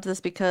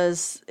this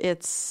because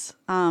it's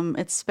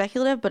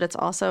speculative, but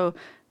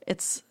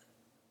it's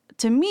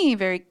to me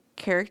very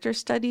character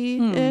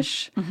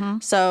study-ish.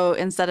 So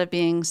instead of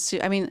being,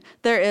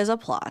 there is a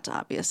plot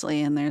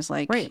obviously, and there's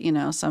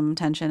some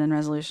tension and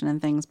resolution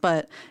and things,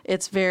 but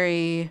it's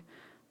very,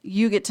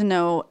 you get to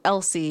know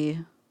Elsie,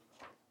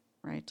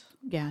 right?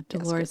 Yeah,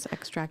 Dolores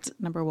Extract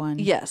 #1.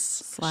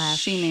 Yes.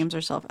 She names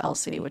herself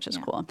Elsie, which is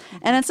cool.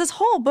 And it's this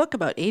whole book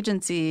about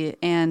agency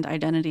and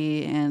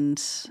identity,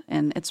 and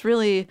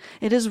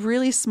it is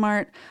really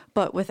smart,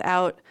 but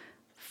without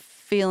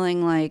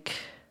feeling like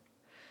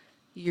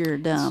you're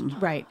dumb.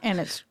 Right. And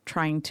it's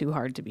trying too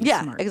hard to be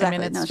smart. Yeah,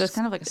 exactly. It's just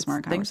kind of like a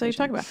smart conversation. Things that you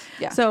talk about.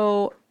 Yeah.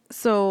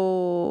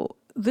 So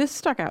this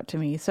stuck out to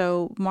me.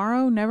 So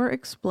Morrow never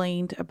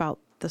explained about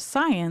the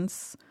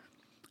science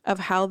of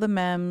how the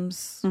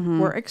mems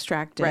were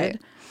extracted.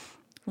 Right.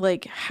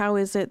 Like, how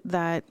is it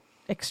that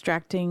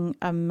extracting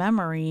a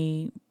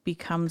memory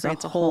becomes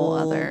creates a whole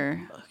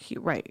other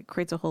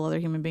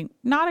human being?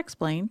 Not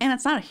explained. And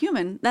it's not a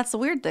human. That's the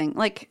weird thing.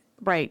 Like,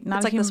 right. Not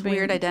it's like this being,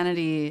 weird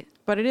identity.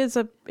 But it is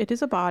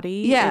a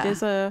body.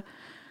 Yeah.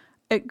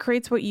 It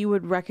creates what you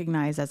would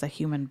recognize as a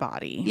human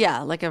body.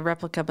 Yeah, like a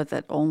replica, but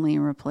that only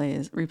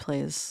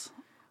replays.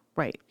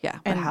 Right. Yeah.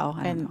 But how?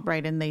 I don't know.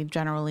 Right. And they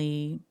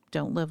generally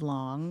don't live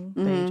long.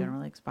 They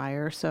generally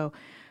expire. So,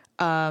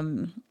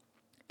 but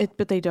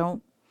they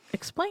don't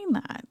explain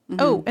that.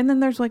 Oh, and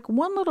then there's like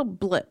one little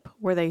blip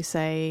where they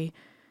say,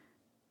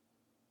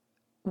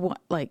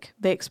 like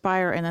they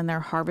expire and then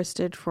they're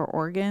harvested for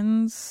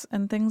organs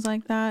and things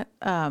like that.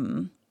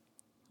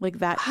 Like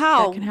that.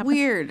 How that can happen.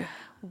 Weird.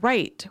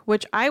 Right.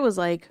 Which I was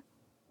like,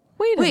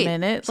 wait a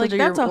minute. So like do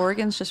your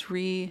organs just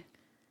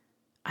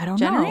I don't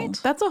generate? know.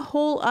 That's a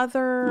whole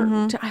other.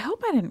 I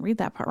hope I didn't read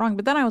that part wrong.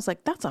 But then I was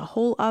like, that's a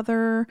whole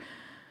other.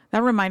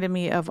 That reminded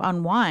me of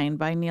Unwind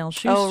by Neil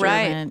Shusterman. Oh,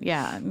 right.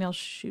 Yeah, Neil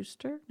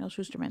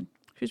Shusterman.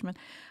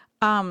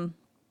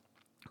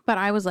 But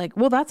I was like,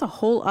 well, that's a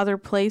whole other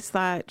place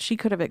that she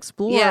could have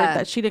explored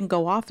that she didn't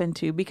go off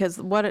into, because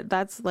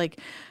that's like,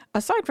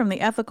 aside from the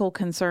ethical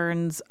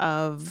concerns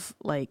of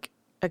like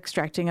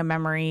extracting a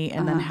memory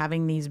and then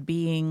having these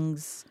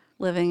beings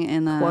living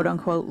in a quote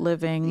unquote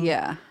living,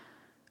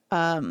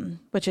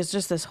 which is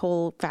just this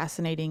whole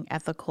fascinating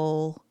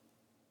ethical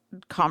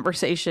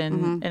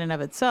conversation in and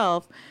of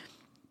itself,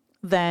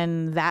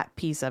 then that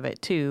piece of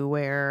it too,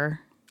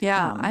 where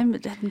I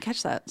didn't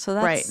catch that. So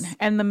that's right.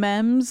 And the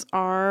MEMS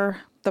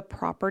are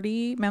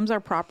property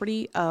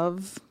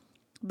of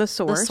the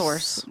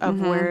source of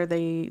where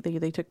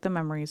they took the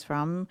memories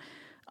from,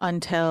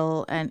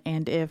 until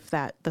and if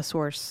the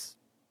source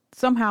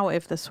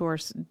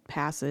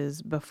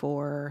passes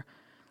before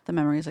the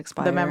memories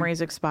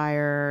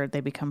expire,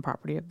 they become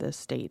property of the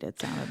state, it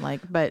sounded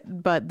like.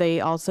 But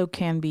they also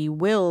can be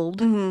willed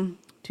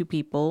to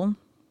people.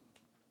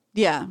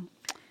 Yeah.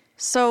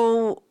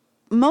 So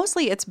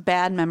mostly it's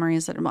bad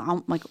memories that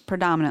are, like,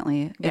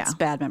 predominantly it's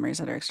bad memories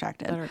that are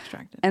extracted.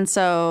 And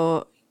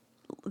so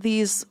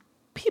these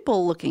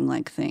people looking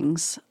like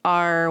things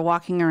are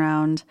walking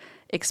around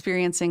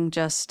experiencing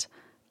just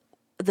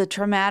the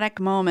traumatic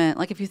moment.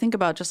 Like, if you think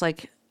about just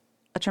like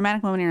a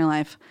traumatic moment in your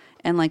life,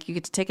 and like you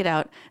get to take it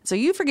out, so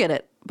you forget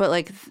it, but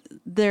like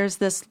there's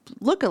this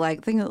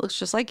lookalike thing that looks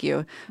just like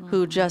you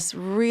who just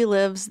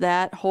relives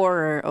that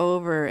horror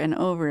over and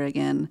over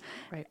again.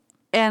 Right.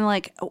 And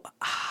like,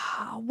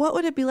 what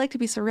would it be like to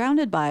be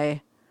surrounded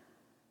by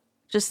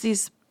just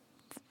these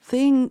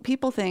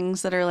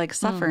things that are like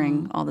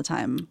suffering all the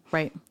time?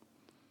 Right.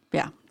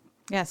 Yeah.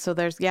 Yeah. So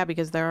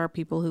because there are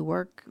people who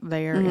work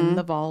there in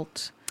the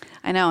vault.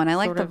 I know. And I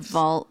like the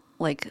vault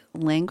like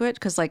language,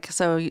 because like,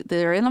 so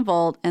they're in a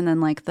vault, and then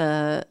like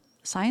the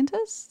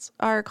scientists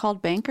are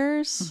called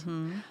bankers.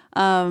 And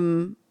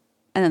then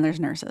there's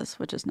nurses,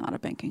 which is not a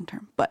banking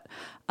term, but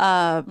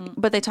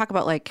they talk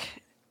about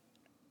like,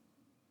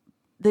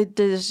 they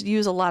just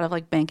use a lot of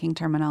like banking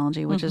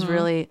terminology, which is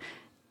really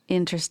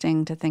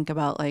interesting to think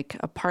about. Like,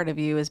 a part of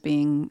you is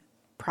being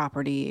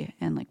property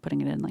and like putting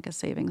it in like a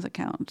savings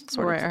account.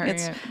 Sort of.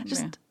 It's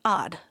just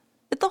odd.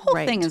 The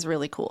whole thing is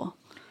really cool.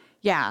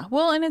 Yeah.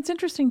 Well, and it's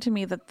interesting to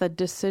me that the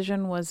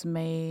decision was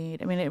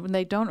made. I mean,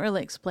 they don't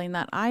really explain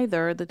that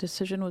either. The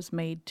decision was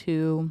made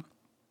to,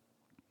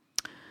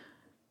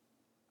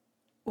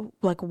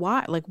 like,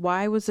 why? Like,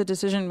 why was the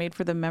decision made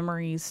for the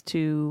memories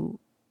to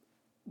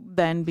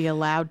then be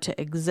allowed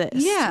to exist?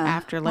 Yeah.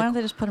 After, like, why don't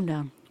they just put them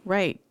down?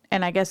 Right.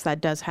 And I guess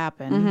that does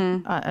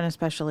happen. And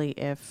especially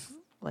if,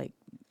 like,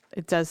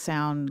 it does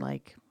sound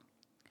like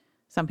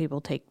some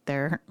people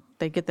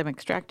they get them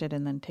extracted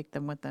and then take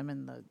them with them,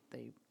 and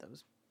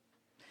those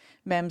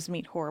MEMS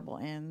meet horrible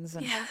ends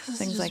and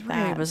things like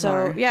that.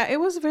 Bizarre. So yeah,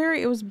 it was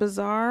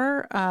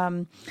bizarre.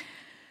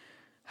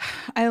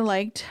 I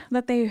liked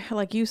that they,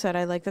 like you said,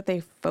 that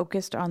they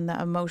focused on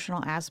the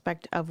emotional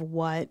aspect of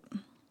what,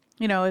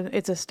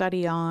 it's a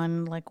study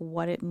on like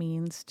what it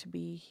means to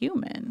be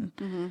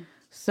human.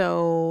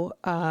 So,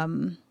 I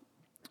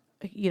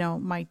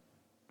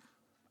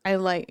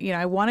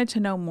wanted to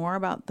know more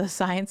about the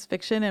science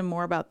fiction and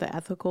more about the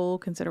ethical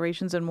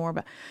considerations and more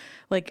about,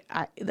 like,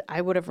 I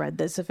would have read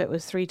this if it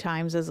was 3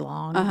 times as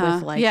long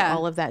with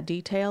all of that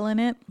detail in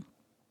it.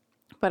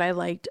 But I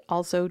liked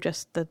also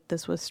just that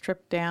this was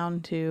stripped down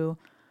to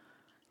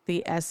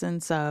the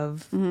essence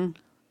of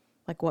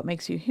like what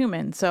makes you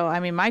human. So,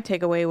 I mean, my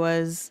takeaway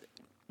was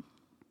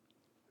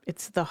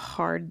it's the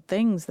hard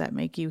things that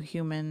make you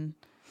human,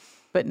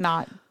 but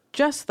not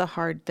just the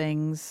hard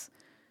things.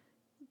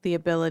 The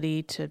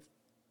ability to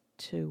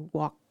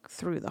walk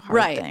through the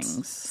hard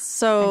things,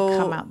 so and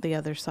come out the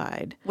other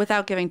side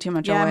without giving too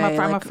much away.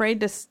 I'm afraid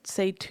to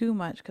say too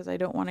much because I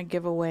don't want to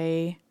give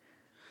away.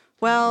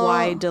 Well,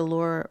 why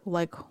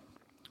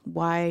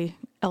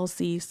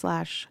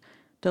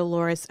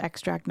Elsie/Dolores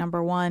extract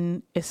number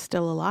 1 is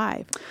still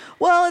alive.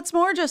 Well, it's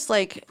more just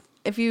like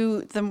if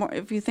you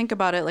think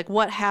about it, like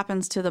what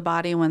happens to the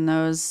body when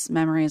those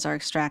memories are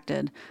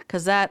extracted,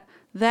 because that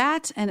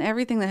and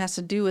everything that has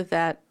to do with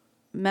that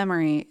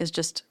memory is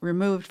just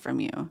removed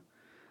from you.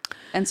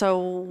 And so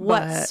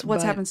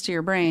what happens to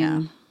your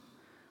brain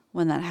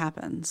when that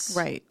happens?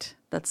 Right.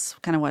 That's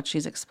kind of what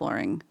she's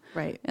exploring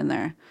in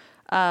there.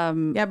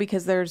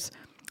 Because there's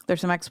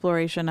some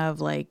exploration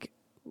of like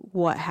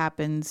what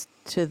happens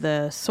to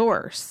the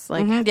source.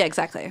 Like yeah,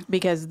 exactly.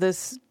 Because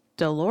this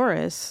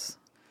Dolores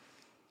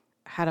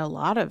had a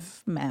lot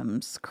of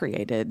MEMS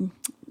created.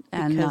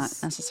 And not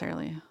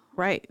necessarily.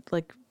 Right.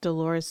 Like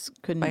Dolores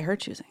couldn't, by her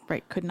choosing.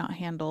 Right. Could not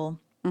handle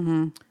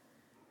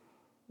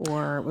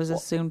or it was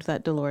assumed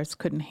that Dolores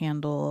couldn't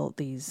handle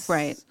these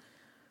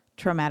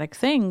traumatic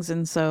things,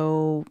 and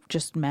so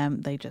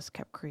they just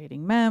kept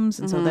creating MEMS,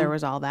 and so there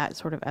was all that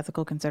sort of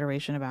ethical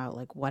consideration about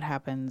like what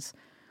happens,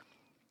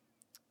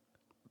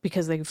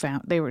 because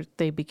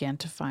they began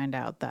to find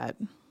out that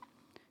you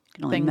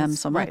can only MEMS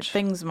so much.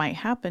 Things might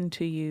happen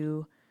to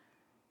you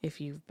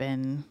if you've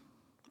been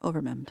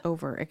Overmemmed.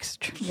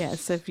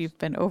 Yes, if you've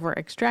been over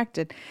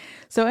extracted.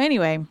 So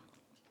anyway,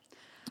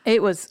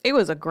 it was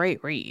a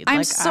great read.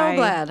 I'm so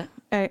glad.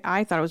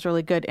 I thought it was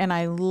really good, and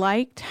I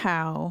liked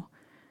how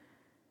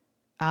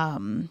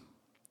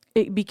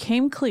it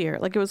became clear.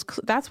 Like it was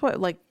that's what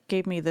like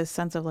gave me this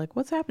sense of like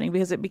what's happening,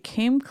 because it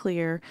became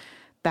clear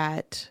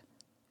that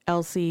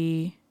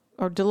Elsie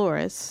or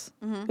Dolores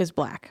is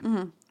black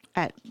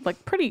at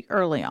like pretty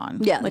early on.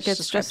 Yeah, like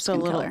it's just a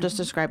little just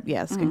described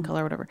skin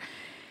color, whatever.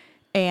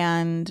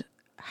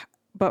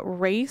 But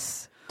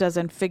race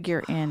doesn't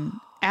figure in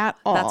at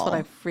all. That's what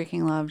I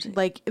freaking loved.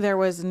 Like it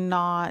was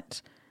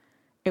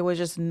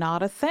just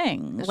not a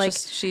thing. It's like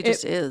she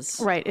just is.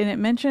 Right. And it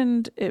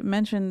mentioned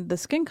the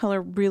skin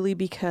color really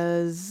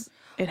because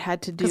it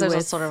had to do with there's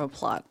a sort of a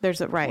plot. There's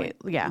a right.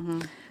 Yeah.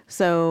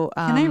 So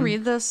can I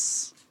read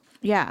this?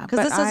 Yeah.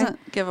 Because this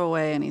doesn't give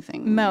away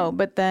anything. No,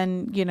 but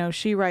then,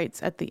 she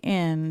writes at the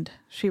end,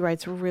 she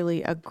writes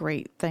really a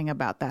great thing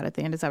about that at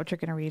the end. Is that what you're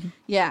going to read?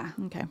 Yeah.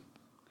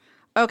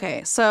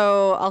 Okay,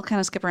 so I'll kind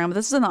of skip around, but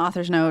this is in the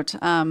author's note.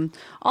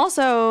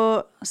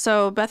 Also,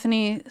 so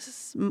Bethany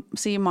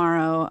C.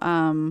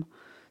 Morrow,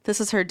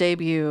 this is her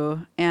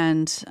debut,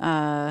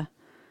 and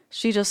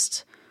she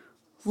just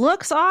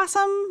looks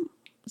awesome.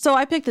 So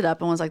I picked it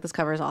up and was like, this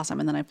cover is awesome.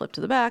 And then I flipped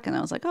to the back and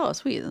I was like, oh,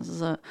 sweet. This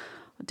is a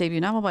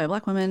debut novel by a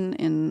black woman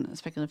in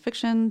speculative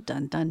fiction.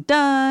 Dun, dun,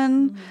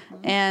 dun.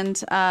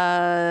 And,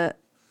 but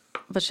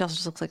she also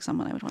just looks like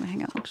someone I would want to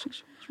hang out with.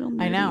 She's real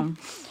nerdy. I know.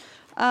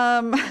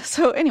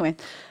 So anyway,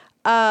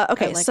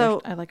 okay,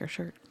 I like her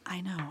shirt.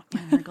 I know,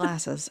 and her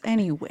glasses.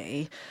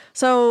 Anyway,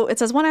 so it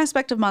says one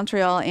aspect of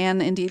Montreal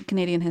and indeed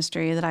Canadian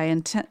history that I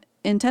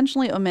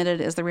intentionally omitted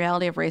is the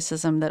reality of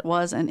racism that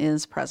was and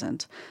is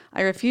present.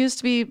 I refuse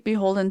to be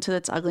beholden to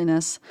its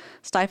ugliness,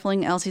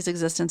 stifling Elsie's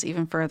existence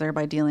even further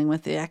by dealing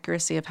with the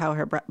accuracy of how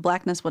her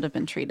blackness would have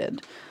been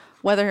treated,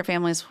 whether her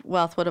family's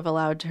wealth would have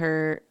allowed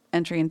her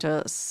entry into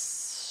a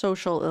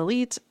social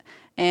elite,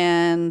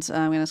 and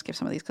I'm going to skip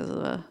some of these because of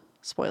the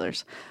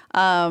spoilers.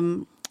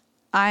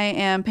 I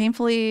am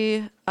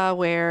painfully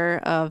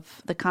aware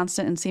of the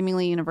constant and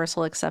seemingly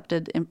universal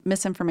accepted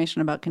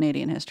misinformation about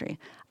Canadian history.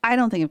 I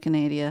don't think of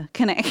Canada.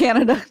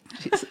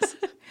 Jesus.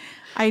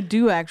 I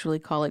do actually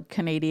call it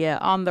Canada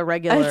on the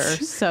regular,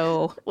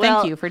 so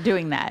thank you for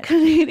doing that.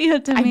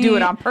 Canada to me. I do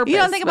it on purpose. You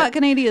don't think about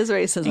Canada as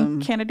racism.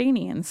 And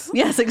Canadians.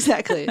 Yes,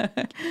 exactly. You know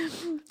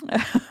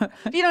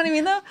what I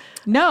mean, though?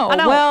 No.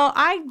 Well,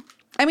 I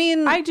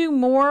mean, I do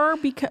more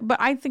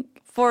but I think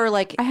for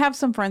like I have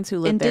some friends who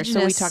live there,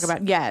 so we talk about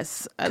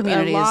communities. A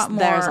lot more,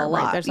 there's a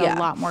lot. There's a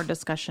lot more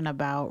discussion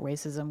about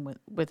racism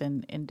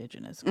within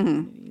Indigenous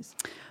communities.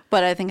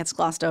 But I think it's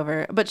glossed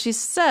over. But she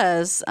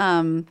says,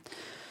 it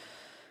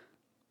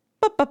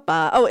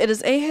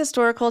is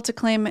ahistorical to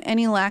claim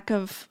any lack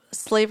of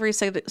slavery,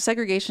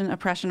 segregation,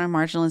 oppression, or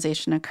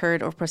marginalization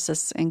occurred or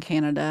persists in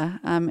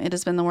Canada. It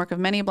has been the work of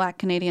many Black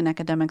Canadian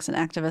academics and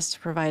activists to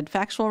provide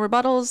factual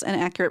rebuttals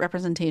and accurate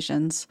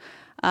representations.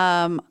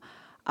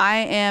 I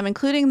am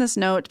including this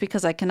note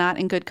because I cannot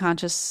in good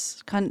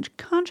conscience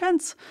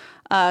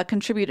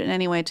contribute in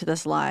any way to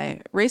this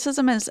lie.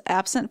 Racism is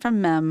absent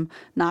from Mem,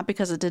 not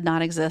because it did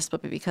not exist,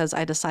 but because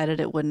I decided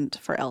it wouldn't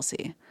for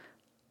Elsie.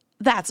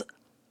 That's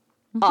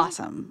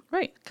awesome.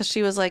 Right. Because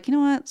she was like, you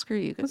know what? Screw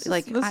you. This is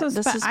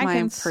I my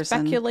can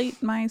person.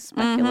 Speculate my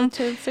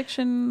speculative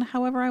fiction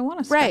however I want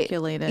to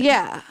speculate it.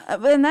 Yeah.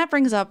 And that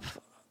brings up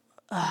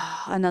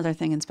another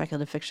thing in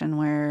speculative fiction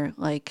where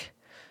like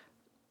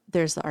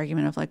there's the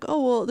argument of like,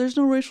 oh, well, there's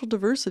no racial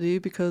diversity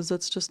because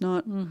that's just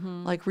not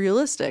like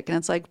realistic. And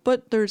it's like,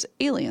 but there's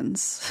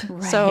aliens.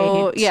 Right.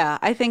 So yeah,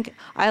 I think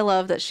I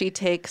love that she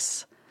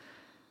takes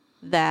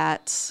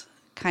that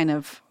kind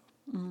of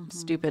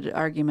stupid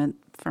argument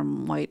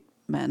from white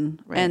men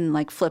and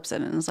like flips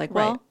it and is like,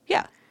 well,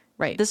 yeah,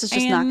 right. This is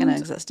just not going to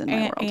exist in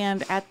my world.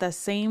 And at the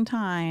same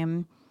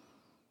time,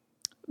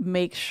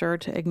 make sure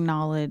to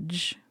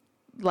acknowledge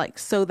like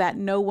so that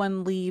no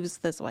one leaves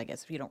this, well, I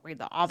guess if you don't read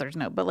the author's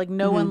note, but like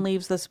no one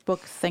leaves this book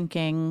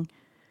thinking,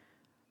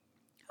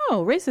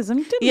 oh, racism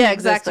didn't exist.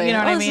 Exactly. You know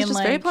what I this mean? is just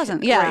like, very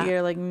pleasant. Yeah. Right,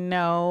 you're like,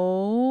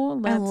 no,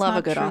 that's I love not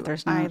a good true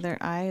author's note. either.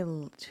 I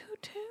do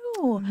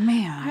too.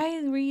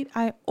 Man.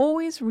 I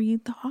always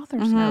read the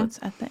author's notes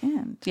at the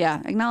end.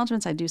 Yeah.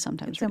 Acknowledgements I do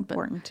sometimes It's read,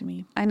 important to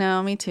me. I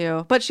know, me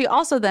too. But she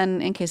also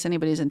then, in case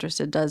anybody's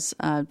interested, does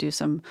do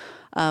some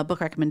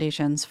book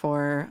recommendations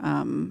for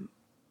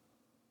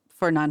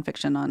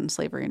nonfiction on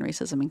slavery and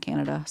racism in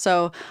Canada.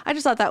 So I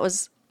just thought that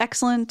was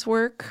excellent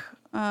work.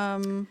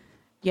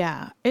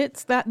 Yeah,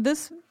 it's that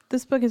this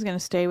book is going to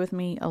stay with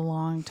me a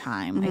long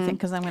time. I think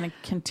because I'm going to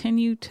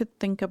continue to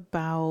think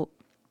about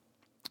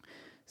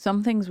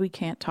some things we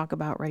can't talk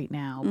about right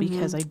now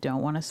because I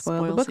don't want to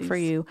spoil the book for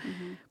you.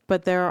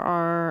 But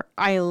I'm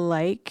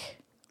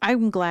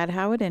glad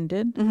how it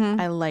ended.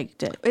 I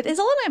liked it. It is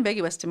a little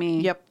ambiguous to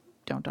me. Yep.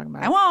 Don't talk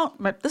about it. I won't.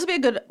 But this would be a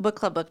good book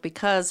club book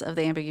because of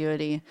the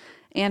ambiguity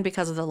and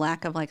because of the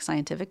lack of like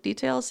scientific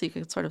details. So you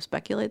could sort of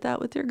speculate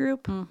that with your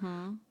group.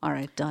 All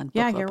right, done.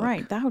 Yeah, you're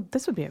right.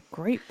 This would be a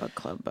great book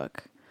club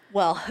book.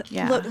 Well,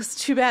 Yeah. look, it's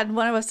too bad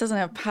one of us doesn't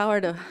have power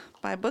to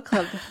buy book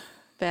club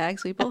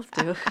bags. We both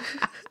do.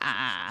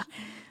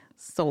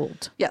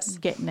 Sold. Yes.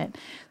 Getting it.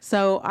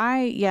 So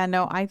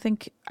I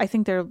think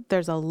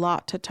there's a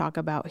lot to talk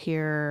about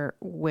here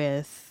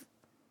with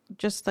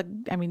just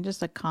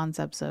the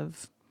concepts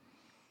of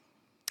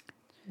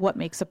what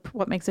makes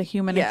a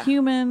human a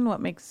human,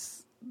 what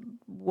makes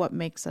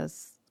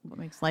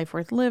life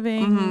worth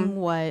living,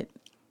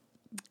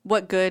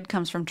 What good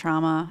comes from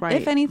trauma, Right.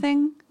 if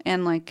anything,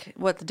 and like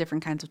what the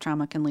different kinds of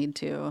trauma can lead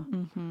to.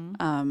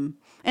 And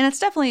it's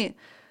definitely,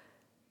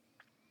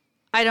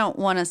 I don't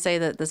want to say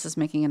that this is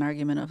making an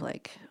argument of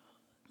like,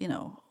 you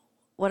know,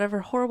 whatever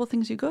horrible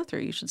things you go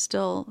through, you should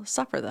still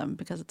suffer them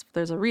because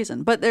there's a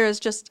reason. But there is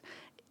just,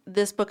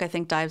 this book I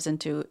think dives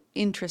into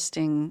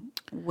interesting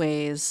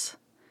ways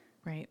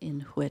right.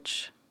 in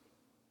which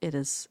it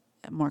is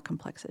a more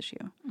complex issue.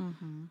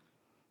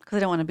 Because I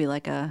don't want to be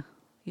like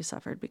you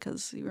suffered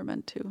because you were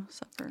meant to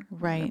suffer. or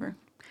Right. whatever.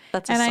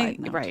 That's a side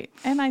note. Right.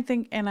 And I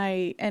think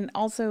and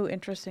also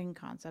interesting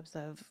concepts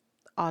of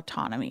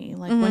autonomy.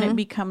 Like when it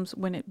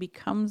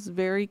becomes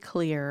very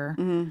clear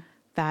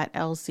that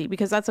Elsie,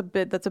 because that's a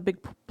big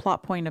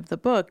plot point of the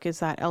book, is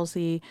that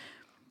Elsie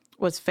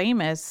was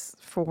famous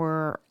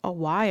for a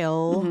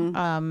while,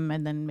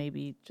 and then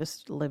maybe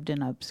just lived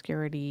in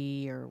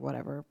obscurity or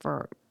whatever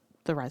for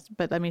the rest.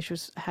 But I mean, she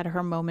had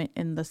her moment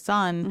in the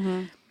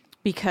sun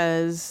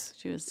because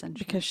She was sentient.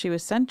 because she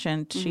was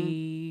sentient.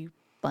 She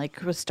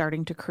like was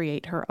starting to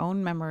create her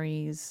own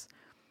memories.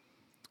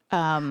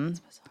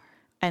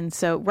 And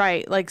so,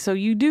 right, like, so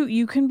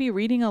you can be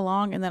reading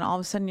along and then all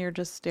of a sudden you're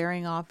just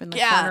staring off in the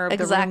corner of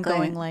the room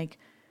going like,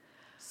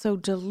 so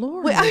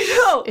Dolores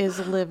is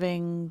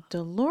living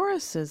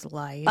Dolores's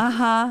life.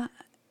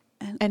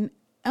 And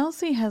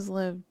Elsie has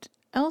lived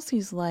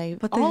Elsie's life,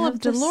 But they all have of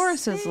the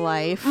Dolores's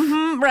life.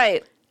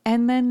 Right.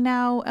 And then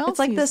now Elsie's It's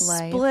like this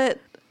life.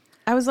 split.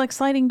 I was like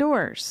sliding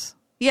doors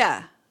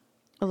Yeah.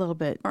 a little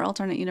bit. Or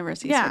alternate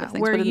universes Yeah, sort of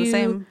things. where But in the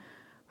same.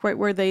 right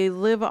where they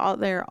live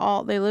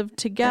they live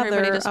together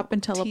Everybody just up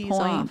until a tees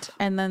point, off.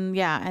 and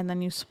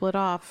then you split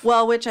off.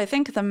 Well, which I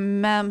think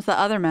the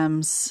other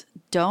mems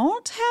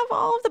don't have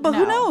all of the, but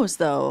who No. knows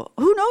though?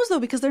 Who knows though?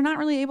 Because they're not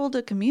really able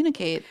to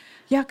communicate.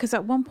 Yeah, because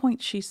at one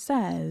point she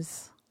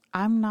says,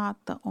 "I'm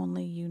not the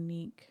only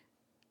unique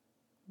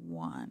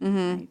one."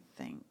 I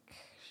think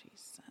she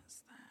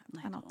says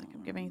that. I don't think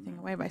I'm giving anything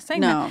away by saying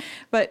No. that,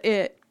 but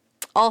it.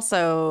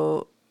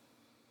 Also,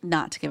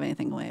 not to give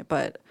anything away,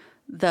 but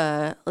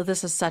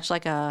this is such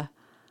like I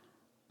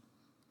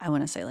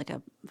want to say like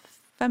a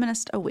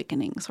feminist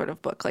awakening sort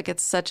of book. Like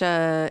it's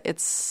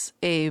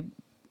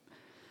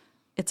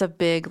a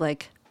big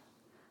like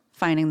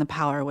finding the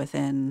power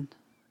within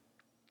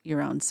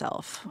your own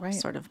self Right.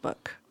 sort of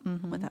book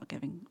without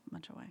giving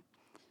much away.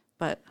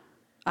 But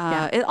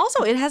Yeah.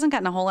 it hasn't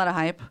gotten a whole lot of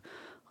hype.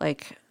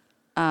 Like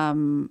Are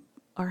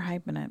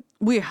hyping it.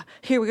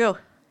 here we go.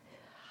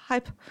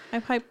 Hype.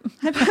 Hype.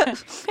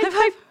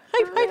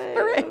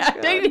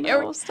 Hooray.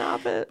 No,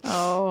 stop it.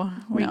 Oh,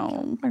 We're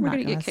not gonna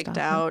gonna get kicked stop it.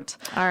 out.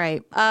 All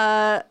right.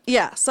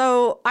 Yeah.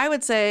 So I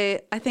would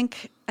say I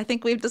think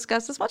we've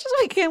discussed as much as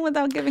we can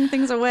without giving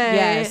things away.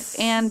 Yes.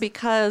 And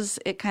because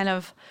it kind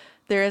of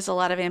there is a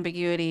lot of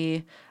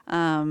ambiguity.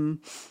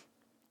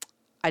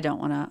 I don't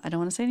want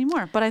to say any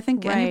more. But I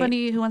think Right.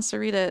 anybody who wants to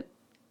read it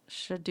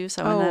should do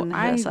so. And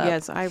then hit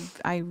us up.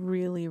 I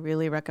really,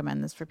 really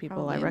recommend this for people.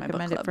 Probably I in my book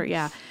recommend it club. for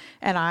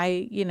and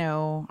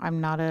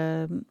I'm not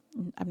a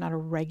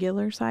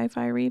regular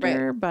sci-fi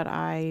reader, but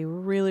I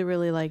really,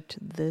 really liked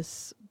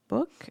this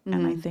book,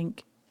 and I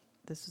think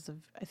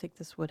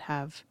this would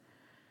have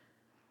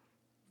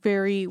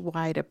very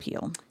wide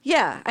appeal.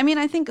 Yeah. I mean,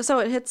 I think so.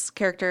 It hits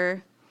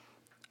character.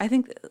 I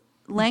think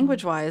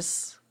language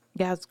wise.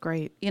 Yeah, it's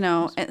great.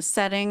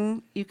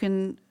 Setting, you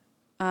can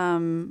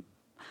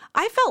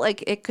I felt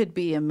like it could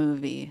be a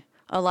movie.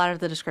 A lot of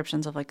the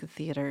descriptions of like the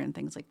theater and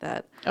things like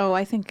that. Oh,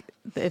 I think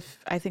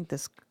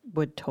this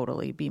would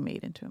totally be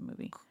made into a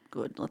movie.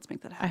 Good, let's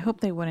make that I happen. hope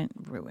they wouldn't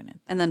ruin it.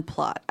 And then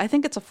plot. I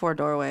think it's a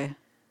 4-doorway.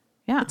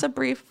 Yeah. It's a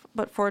brief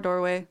but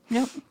 4-doorway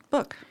Yep.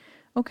 book.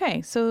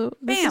 Okay, so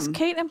this is Bam.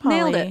 Kate and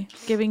Nailed Polly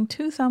it. giving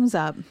 2 thumbs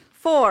up.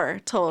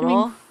 4 total.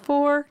 Giving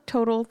 4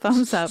 total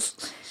thumbs up.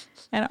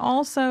 And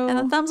also And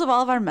the thumbs of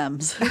all of our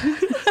memes.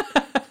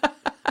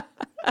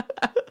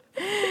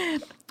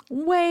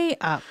 way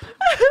up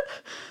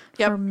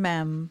Yep. for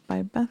Mem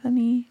by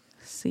Bethany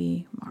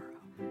C. Morrow.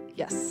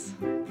 Yes.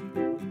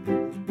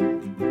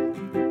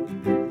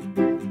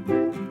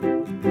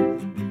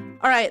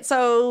 All right,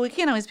 so we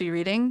can't always be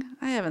reading.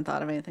 I haven't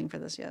thought of anything for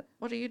this yet.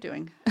 What are you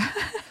doing?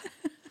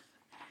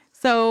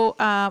 So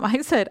I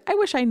said, I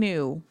wish I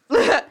knew.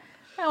 That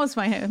was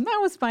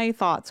my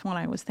thoughts when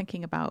I was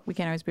thinking about we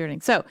can't always be reading.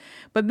 So,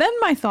 but then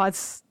my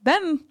thoughts,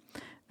 then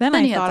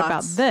I you had thought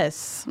about thoughts.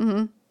 this.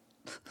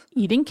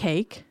 Eating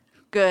cake.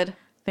 Good.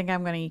 Think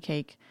I'm going to eat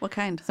cake. What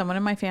kind? Someone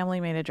in my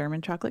family made a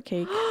German chocolate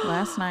cake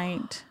last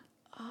night.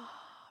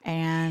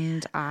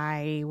 And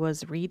I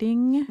was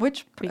reading.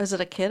 Which, is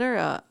it a kid or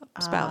a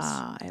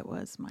spouse? It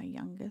was my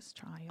youngest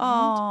child.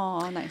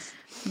 Oh, nice.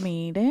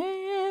 Made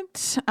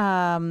it.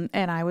 And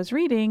I was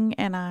reading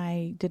and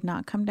I did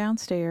not come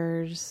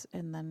downstairs.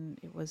 And then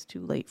it was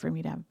too late for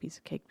me to have a piece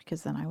of cake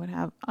because then I would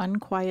have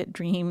unquiet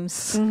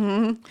dreams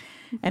and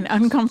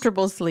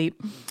uncomfortable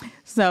sleep.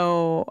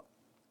 So,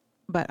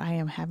 but I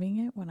am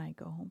having it when I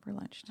go home for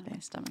lunch today. My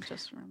stomach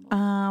just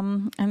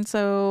rumbled. And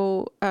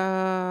so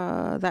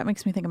that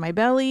makes me think of my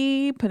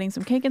belly, putting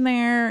some cake in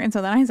there. And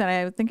so then I said,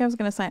 I think I was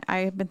going to sign.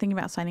 I've been thinking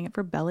about signing up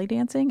for belly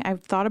dancing.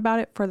 I've thought about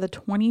it for the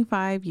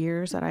 25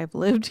 years that I've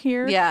lived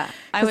here. Yeah,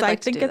 I would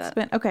like think to do it's that.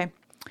 been okay.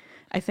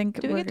 I think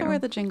Do we get to wear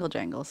the jingle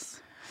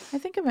jangles? I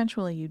think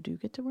eventually you do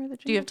get to wear the.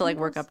 Do you have to like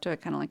work jingles. up to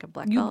it, kind of like a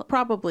black You belt?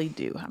 probably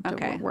do have to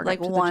Okay, work like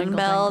up to the one jingle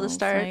bell to jangles,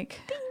 start. like-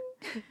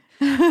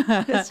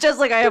 It's just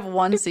like I have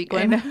one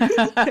sequin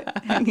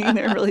hanging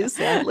there really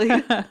sadly.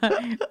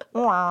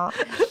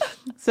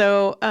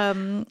 So,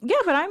 yeah,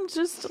 but I'm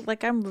just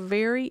like, I'm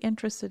very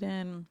interested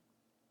in,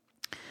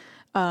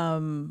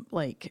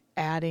 like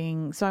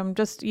adding, so I'm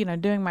just,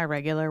 doing my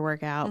regular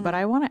workout, but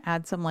I want to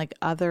add some like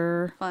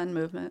other Fun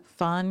movement.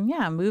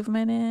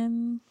 movement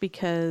in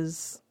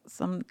because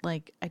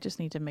I just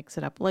need to mix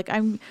it up. Like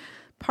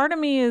part of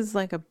me is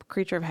like a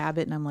creature of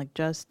habit and I'm like,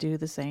 just do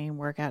the same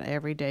workout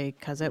every day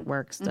because it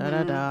works,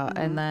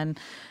 And then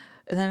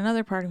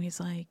another part of me is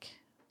like,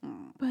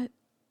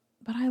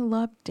 but I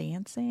love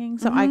dancing.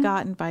 So I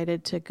got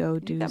invited to go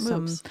do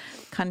some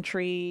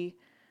country.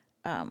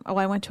 I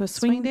went to a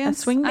swing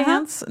dance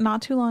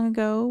not too long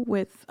ago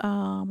with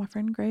my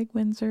friend Greg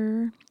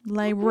Windsor,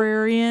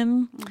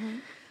 librarian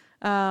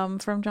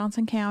from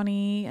Johnson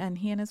County, and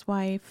he and his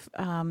wife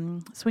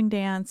swing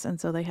dance. And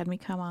so they had me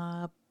come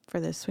up for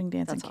this swing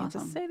dance in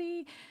Kansas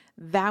City.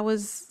 That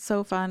was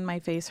so fun. My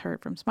face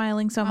hurt from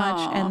smiling so much.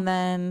 Aww. And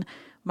then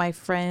my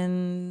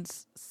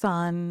friend's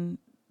son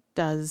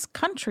does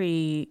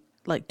country,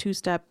 like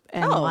two-step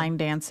and line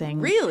dancing.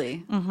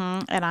 Really?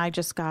 And I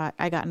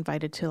got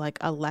invited to like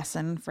a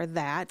lesson for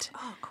that.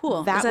 Oh,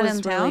 cool. That Is that was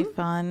in really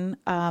town?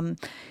 fun.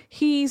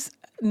 He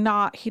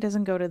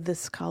doesn't go to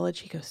this college.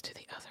 He goes to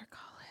the other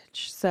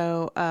college.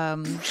 So, we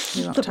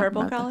won't The talk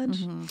Purple about that.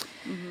 College?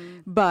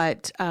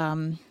 But,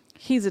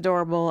 he's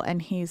adorable, and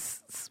it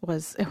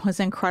was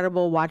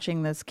incredible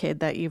watching this kid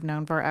that you've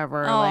known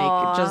forever,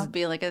 like just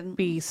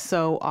be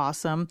so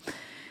awesome.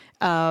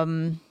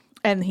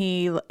 And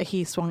he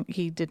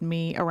did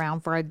me around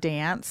for a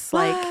dance.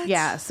 What? Like,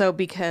 yeah. So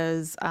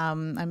because,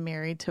 I'm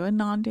married to a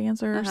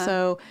non-dancer,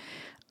 so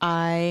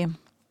I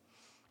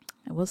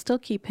will still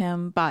keep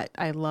him, but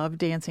I love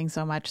dancing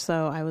so much.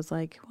 So I was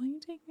like, will you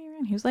take me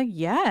around? He was like,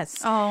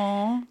 yes.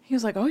 Oh, He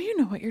was like, oh, you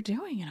know what you're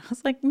doing. And I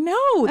was like,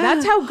 no,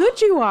 that's how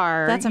good you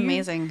are. that's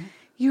amazing.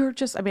 You're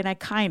just, I mean, I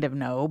kind of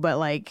know, but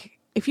like,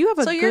 if you have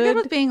a So you're good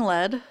with being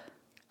led?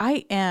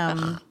 I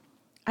am.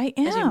 I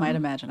am. As you might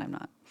imagine, I'm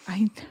not.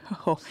 I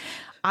know.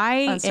 I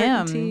am.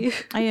 Uncertainty.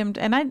 I am.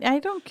 And I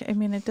don't, I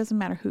mean, it doesn't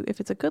matter if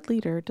it's a good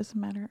leader, it doesn't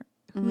matter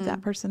who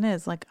that person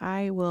is. Like,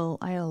 I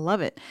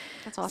love it.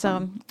 That's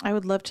awesome. So I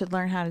would love to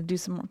learn how to do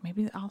some,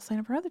 maybe I'll sign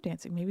up for other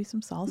dancing, maybe some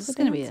salsa This is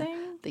going to be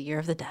dancing. the year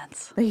of the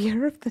dance. The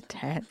year of the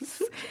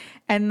dance.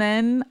 And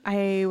then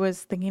I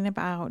was thinking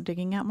about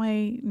digging out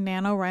my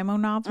NaNoWriMo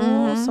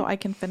novel so I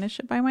can finish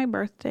it by my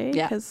birthday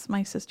because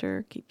my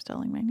sister keeps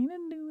telling me I need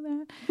to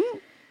do that.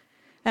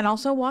 And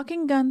also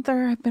walking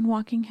Gunther. I've been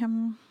walking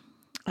him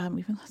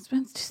even though it's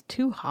been just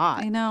too hot.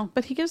 I know.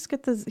 But he gets the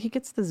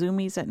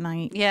zoomies at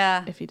night.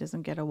 Yeah. If he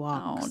doesn't get a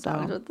walk. Oh, so.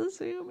 dogs with the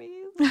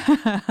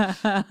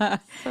zoomies.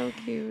 So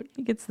cute.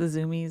 He gets the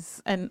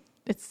zoomies, and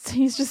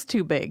he's just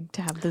too big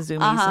to have the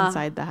zoomies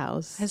inside the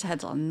house. His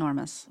head's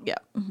enormous. Yeah.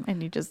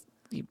 And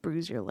you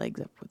bruise your legs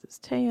up with his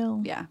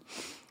tail. Yeah.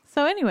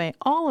 So anyway,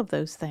 all of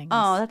those things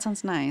Oh, that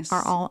sounds nice.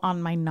 are all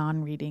on my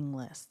non-reading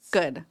lists.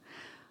 Good.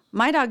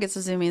 My dog gets the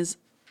zoomies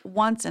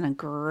once in a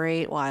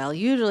great while,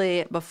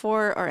 usually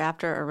before or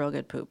after a real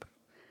good poop.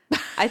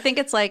 I think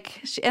it's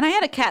like, and I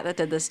had a cat that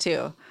did this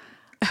too.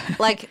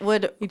 Like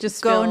would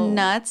just go feel-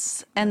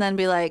 nuts and then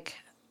be like,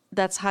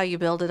 that's how you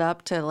build it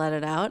up to let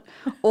it out.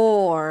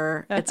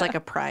 Or it's like a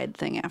pride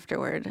thing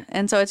afterward.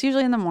 And so it's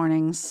usually in the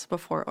mornings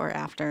before or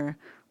after.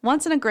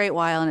 Once in a great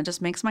while, and it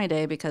just makes my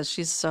day because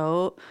she's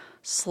so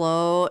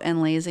slow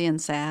and lazy and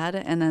sad.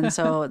 And then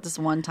so this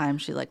one time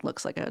she like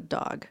looks like a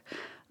dog.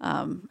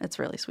 It's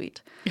really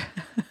sweet.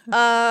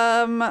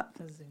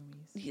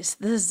 Yes,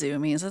 the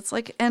zoomies. It's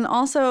like, and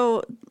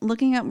also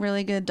looking up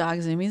really good dog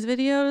zoomies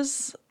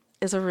videos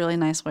is a really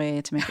nice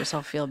way to make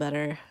yourself feel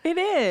better. It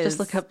is. Just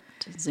look up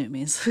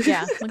zoomies.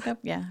 Yeah, look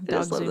up, dog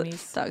Just love the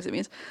zoomies. Dog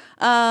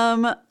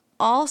zoomies.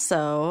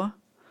 Also,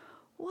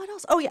 what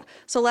else? Oh, yeah.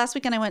 So last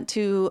weekend I went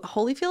to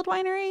Holyfield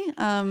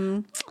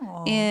Winery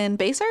in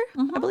Baser,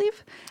 I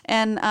believe.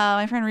 And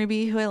my friend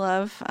Ruby, who I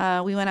love,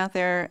 we went out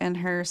there, and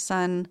her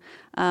son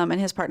and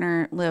his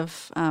partner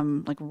live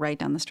like right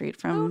down the street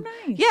from. Oh,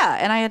 nice. Yeah,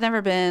 and I had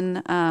never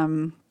been.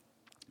 And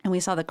we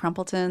saw the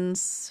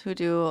Crumpletons, who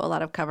do a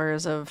lot of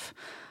covers of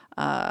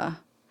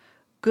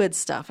good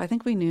stuff. I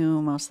think we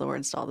knew most of the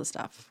words to all the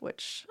stuff,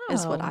 which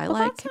is what I well,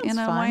 that like in sounds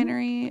a fun.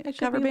 winery I should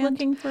cover be band.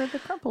 looking for the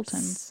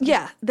Crumpletons.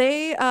 Yeah,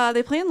 they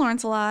play in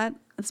Lawrence a lot.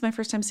 It's my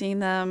first time seeing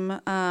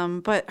them.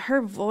 But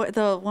her voice,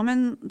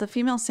 the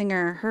female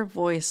singer, her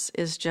voice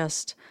is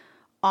just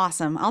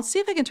awesome. I'll see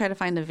if I can try to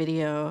find a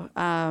video.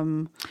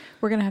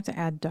 We're gonna have to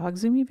add Dog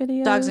Zoomy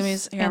videos. Dog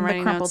Zoomies, here I'm and the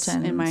writing notes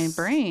Crumpletons in my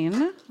brain.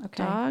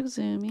 Okay. Dog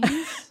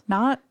Zoomies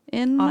not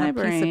in on my a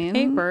brain. piece of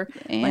paper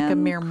like a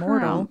and mere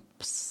mortal.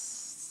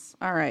 Crumps.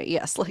 All right,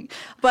 yes,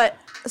 but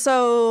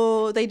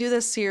so they do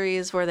this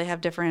series where they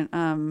have different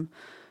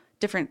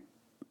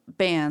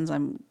bands.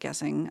 I'm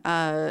guessing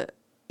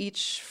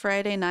each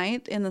Friday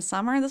night in the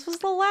summer. This was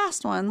the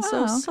last one, so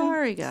Oh, okay.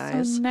 sorry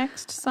guys. So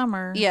next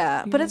summer.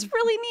 Yeah, but it's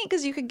really neat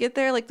because you could get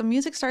there. Like the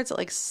music starts at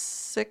like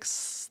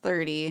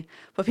 6:30,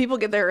 but people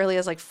get there early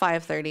as like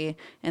 5:30,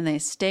 and they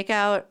stake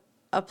out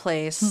a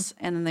place,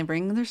 and then they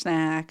bring their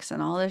snacks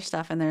and all their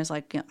stuff. And there's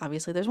like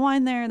obviously there's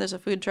wine there. There's a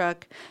food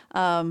truck,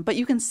 but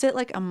you can sit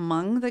like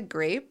among the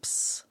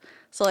grapes.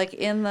 So like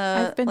in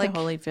the I've been like, to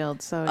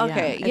Holyfield, so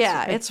okay,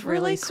 it's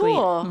really sweet.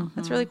 cool.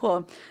 It's really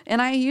cool.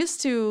 And I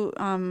used to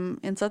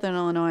in Southern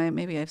Illinois,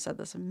 maybe I've said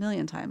this a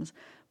million times,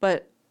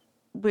 but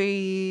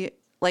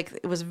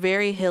it was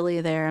very hilly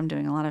there. I'm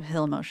doing a lot of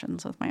hill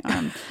motions with my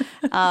arm.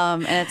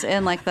 And it's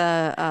in like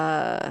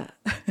the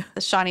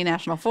Shawnee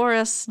National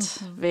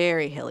Forest,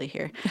 very hilly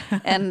here.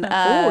 And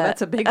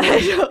that's a big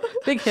hill.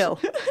 Big hill.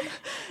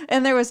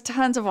 and there was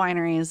tons of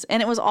wineries,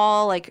 and it was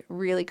all like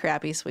really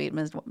crappy, sweet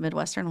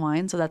Midwestern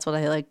wine. So that's what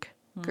I like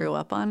grew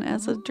up on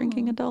as a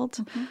drinking adult.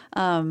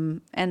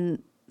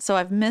 And so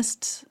I've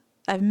missed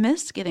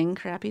getting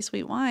crappy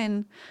sweet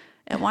wine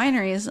at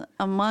wineries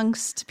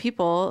amongst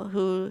people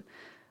who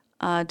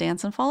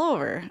dance and fall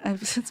over.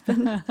 It's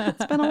been a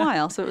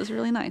while, so it was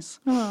really nice.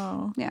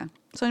 Oh, Yeah.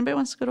 So anybody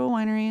wants to go to a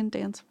winery and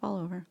dance and fall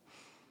over,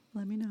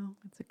 let me know.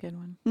 that's a good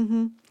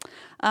one.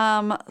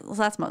 So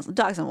that's most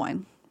dogs and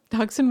wine.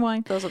 Dogs and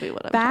wine. Those will be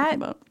what I'm That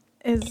talking about.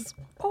 is.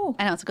 Oh,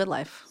 I know it's a good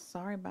life.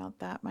 sorry about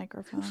that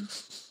microphone.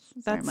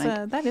 Sorry, That's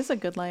Mike. that is a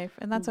good life,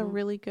 and that's a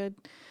really good.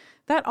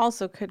 That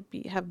also could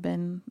have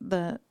been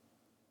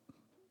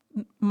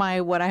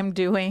what I'm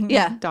doing.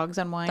 Yeah. Dogs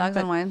and wine. Dogs but,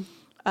 and wine.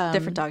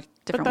 Different but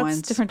different that's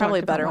wines. different dog,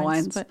 Probably different better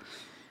wines. But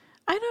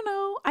I don't know.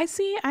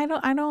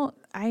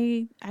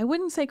 I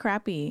wouldn't say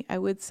crappy. I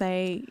would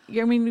say.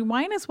 I mean,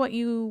 wine is what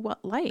you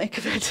like. Make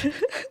of it.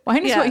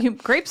 Wine is Yeah. what you.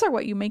 Grapes are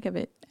what you make of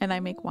it, and I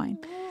make wine.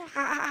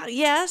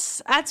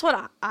 Yes, that's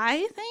what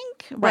I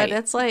think. But Right.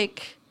 it's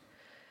like.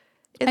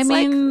 It's I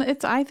like, mean,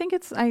 I think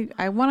it's.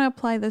 I want to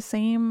apply the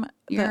same.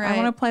 You're I want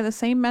right. to apply the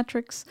same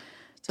metrics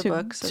To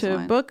books as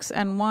wine. books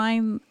and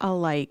wine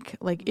alike.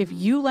 Like if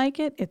you like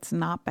it, it's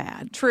not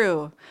bad.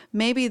 true.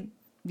 Maybe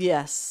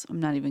yes. I'm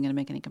not even going to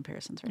make any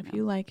comparisons right If now.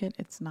 you like it,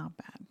 it's not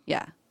bad.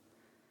 Yeah.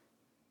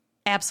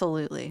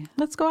 Absolutely.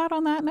 Let's go out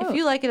on that note. If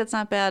you like it, it's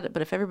not bad.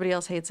 But if everybody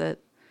else hates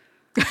it,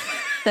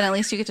 then at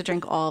least you get to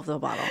drink all of the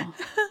bottle.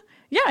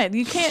 Yeah,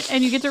 you can't,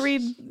 and you get to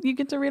read. You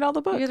get to read all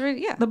the books. get to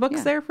read- yeah, the book's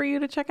yeah. there for you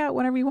to check out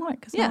whenever you want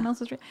because no Yeah. one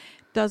else is reading.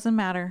 Doesn't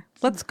matter.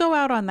 Let's go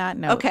out on that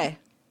note. Okay.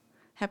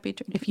 Happy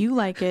drinking. If you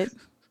like it,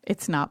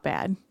 it's not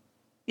bad.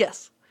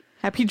 Yes.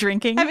 Happy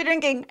drinking. Happy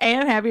drinking.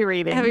 and happy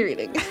reading. Happy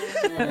reading.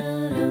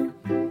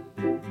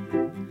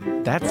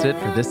 That's it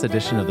for this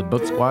edition of the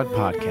Book Squad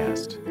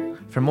podcast.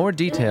 For more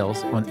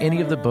details on any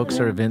of the books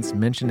or events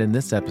mentioned in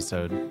this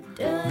episode,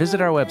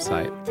 visit our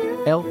website,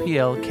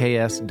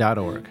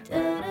 lplks.org.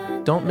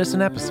 Don't miss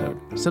an episode.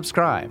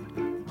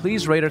 Subscribe.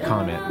 Please rate or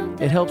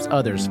comment. It helps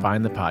others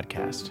find the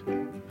podcast.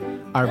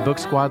 Our Book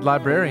Squad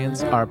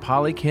librarians are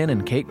Polly Ken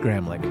and Kate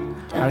Gramlich.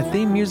 Our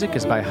theme music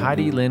is by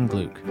Heidi Lynn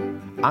Gluck.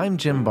 I'm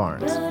Jim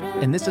Barnes,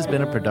 and this has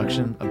been a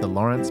production of the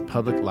Lawrence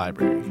Public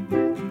Library.